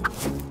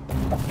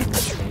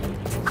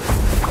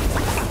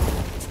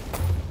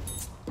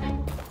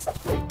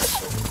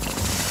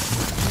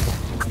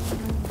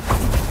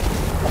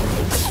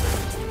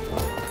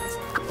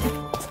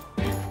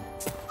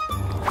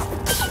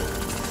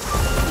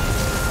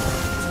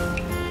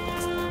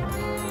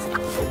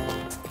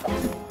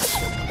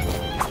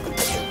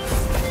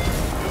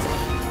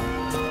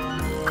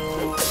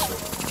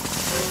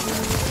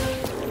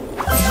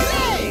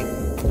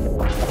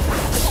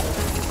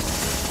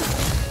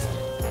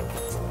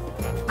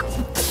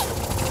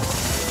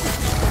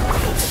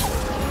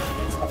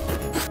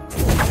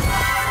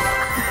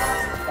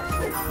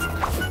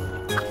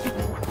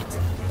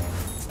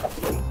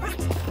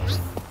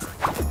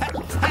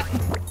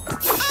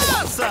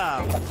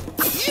 Awesome!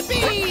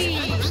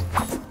 Yippee!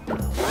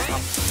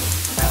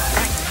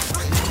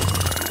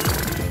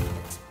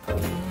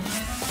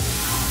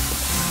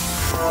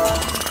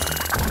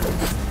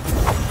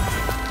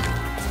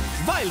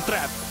 Vile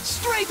trap,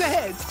 straight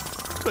ahead!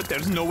 But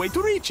there's no way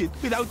to reach it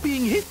without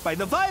being hit by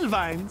the vile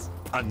vines.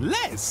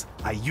 Unless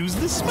I use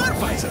the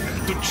Smurfizer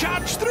to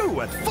charge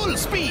through at full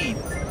speed.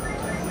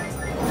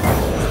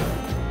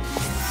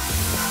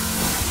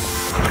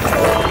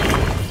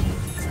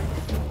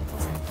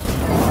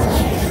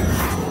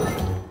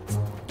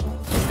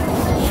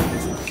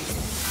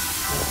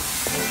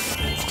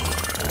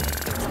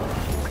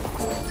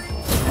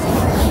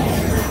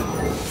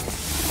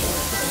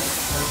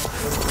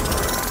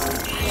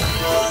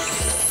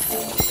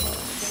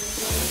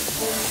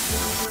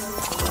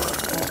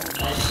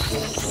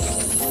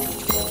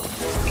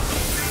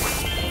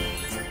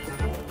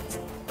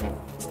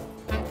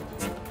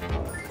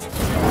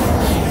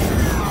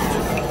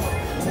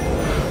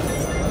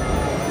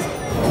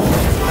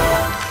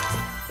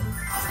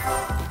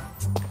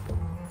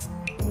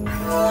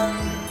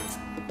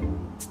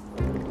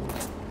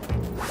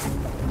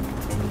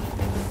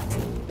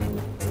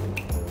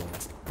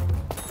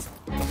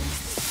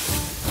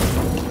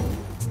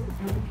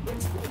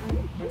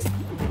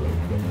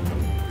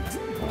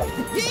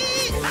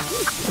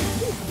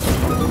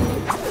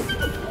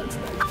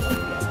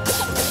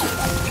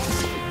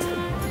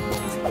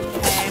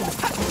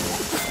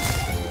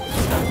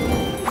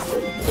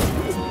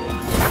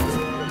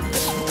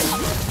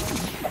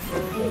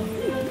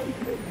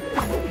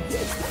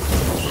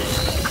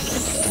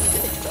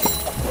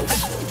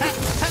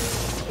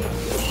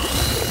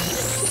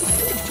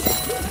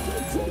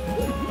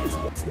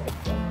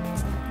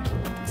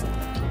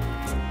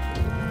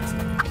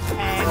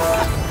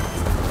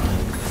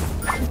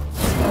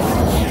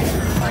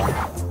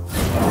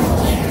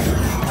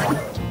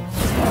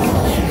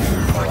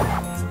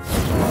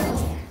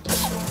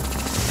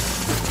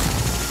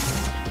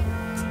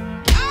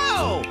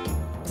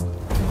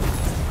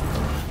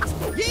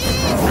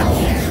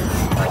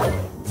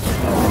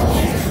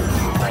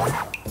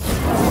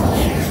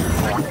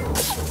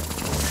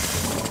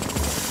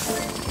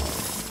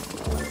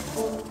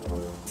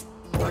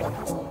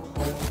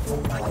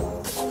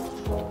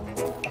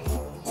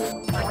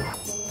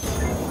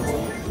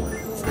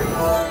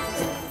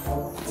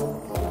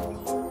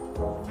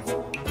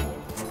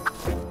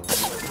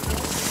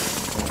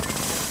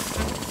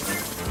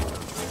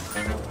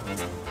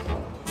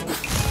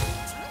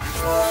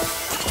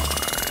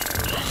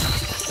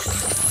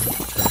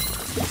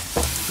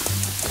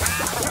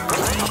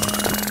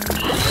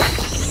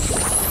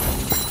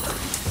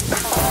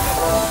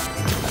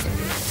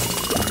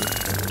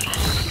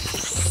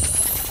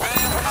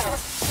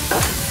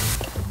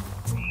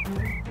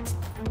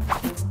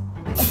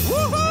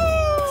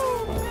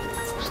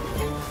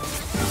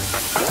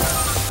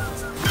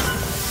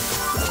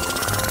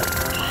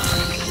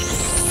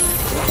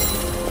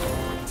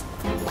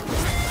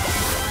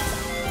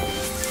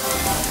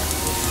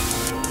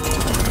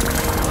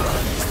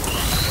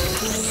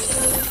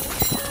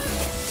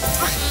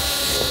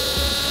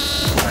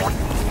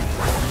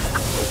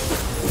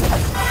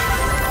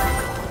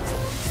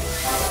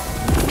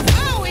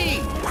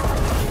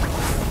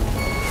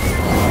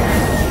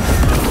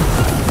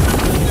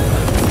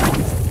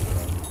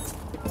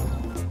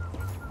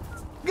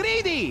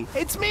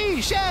 It's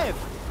me, Chef!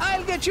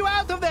 I'll get you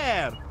out of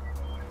there!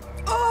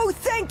 Oh,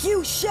 thank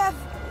you, Chef!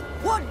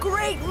 What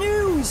great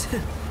news!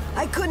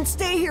 I couldn't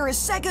stay here a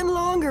second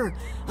longer.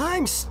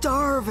 I'm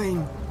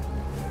starving.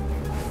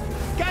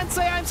 Can't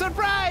say I'm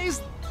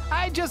surprised!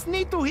 I just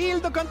need to heal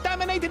the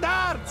contaminated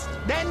hearts.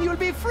 Then you'll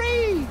be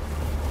free!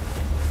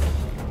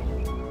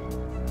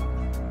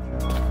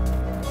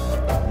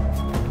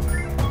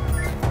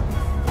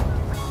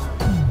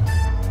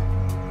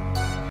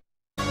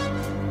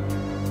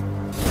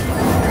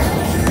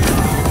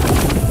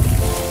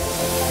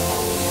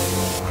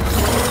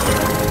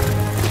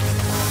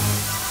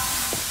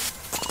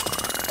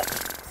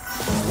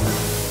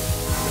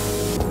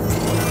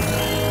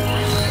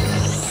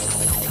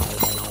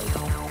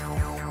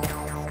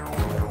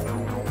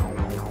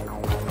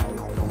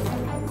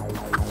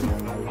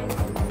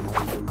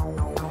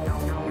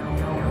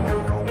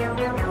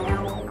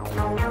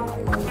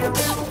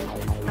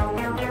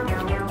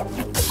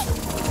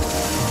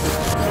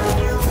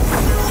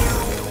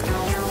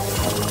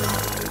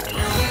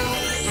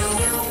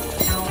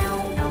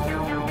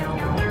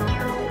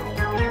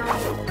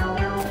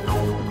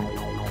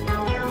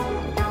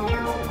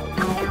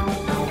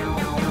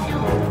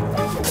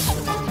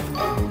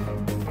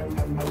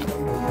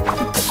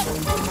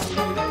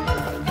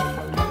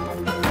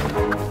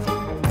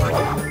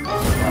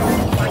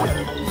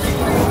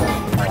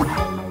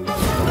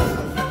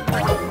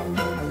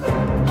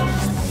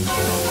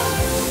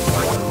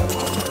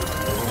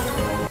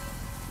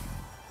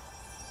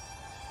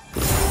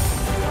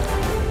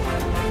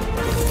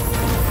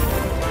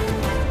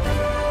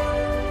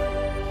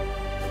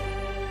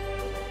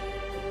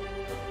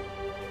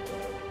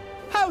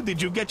 How did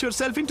you get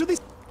yourself into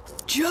this?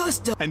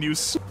 Just a... And you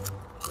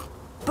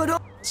But...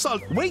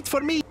 Salt, wait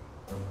for me.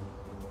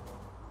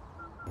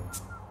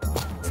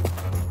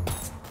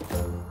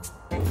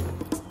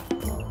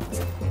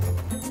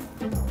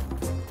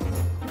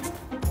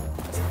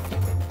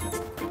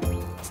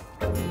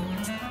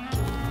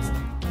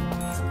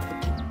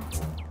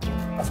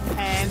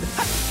 And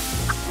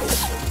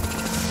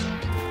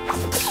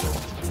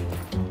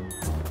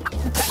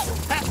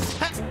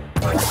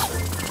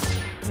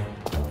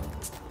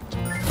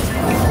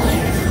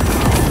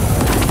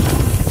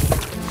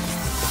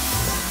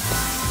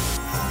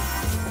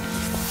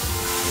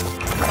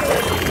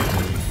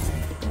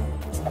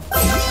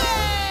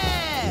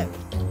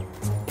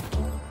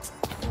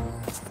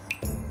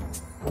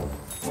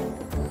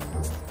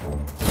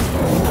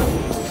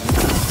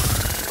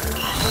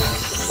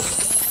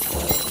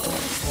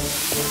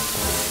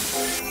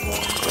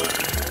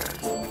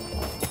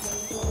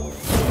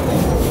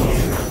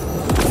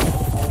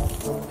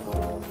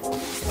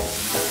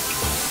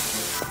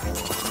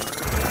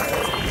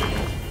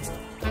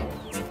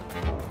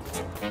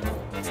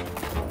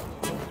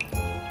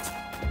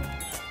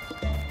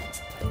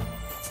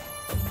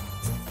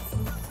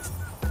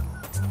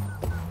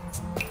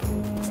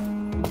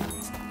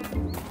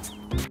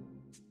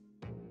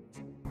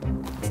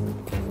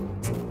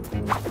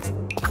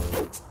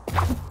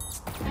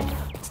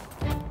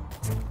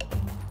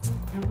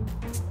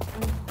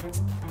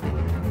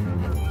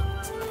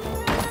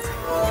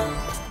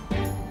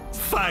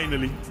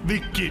finally, the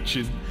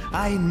kitchen.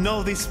 I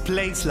know this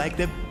place like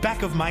the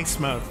back of my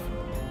Smurf.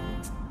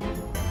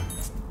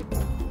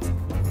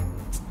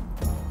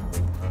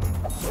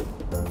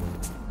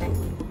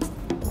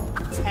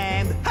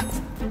 And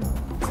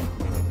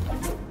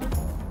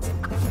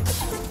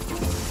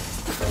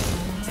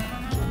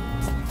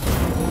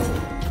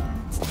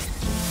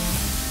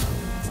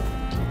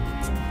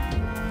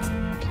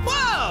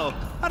wow!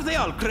 Are they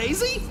all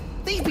crazy?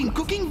 They've been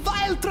cooking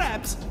vile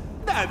traps.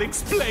 That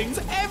explains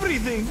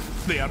everything.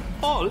 They are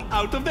all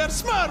out of their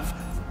Smurf.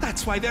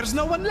 That's why there's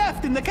no one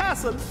left in the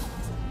castle.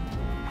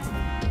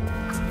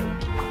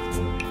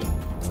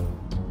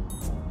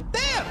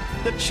 There!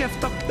 The chef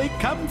thought they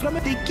come from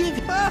it. They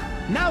give.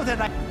 Now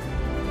that I...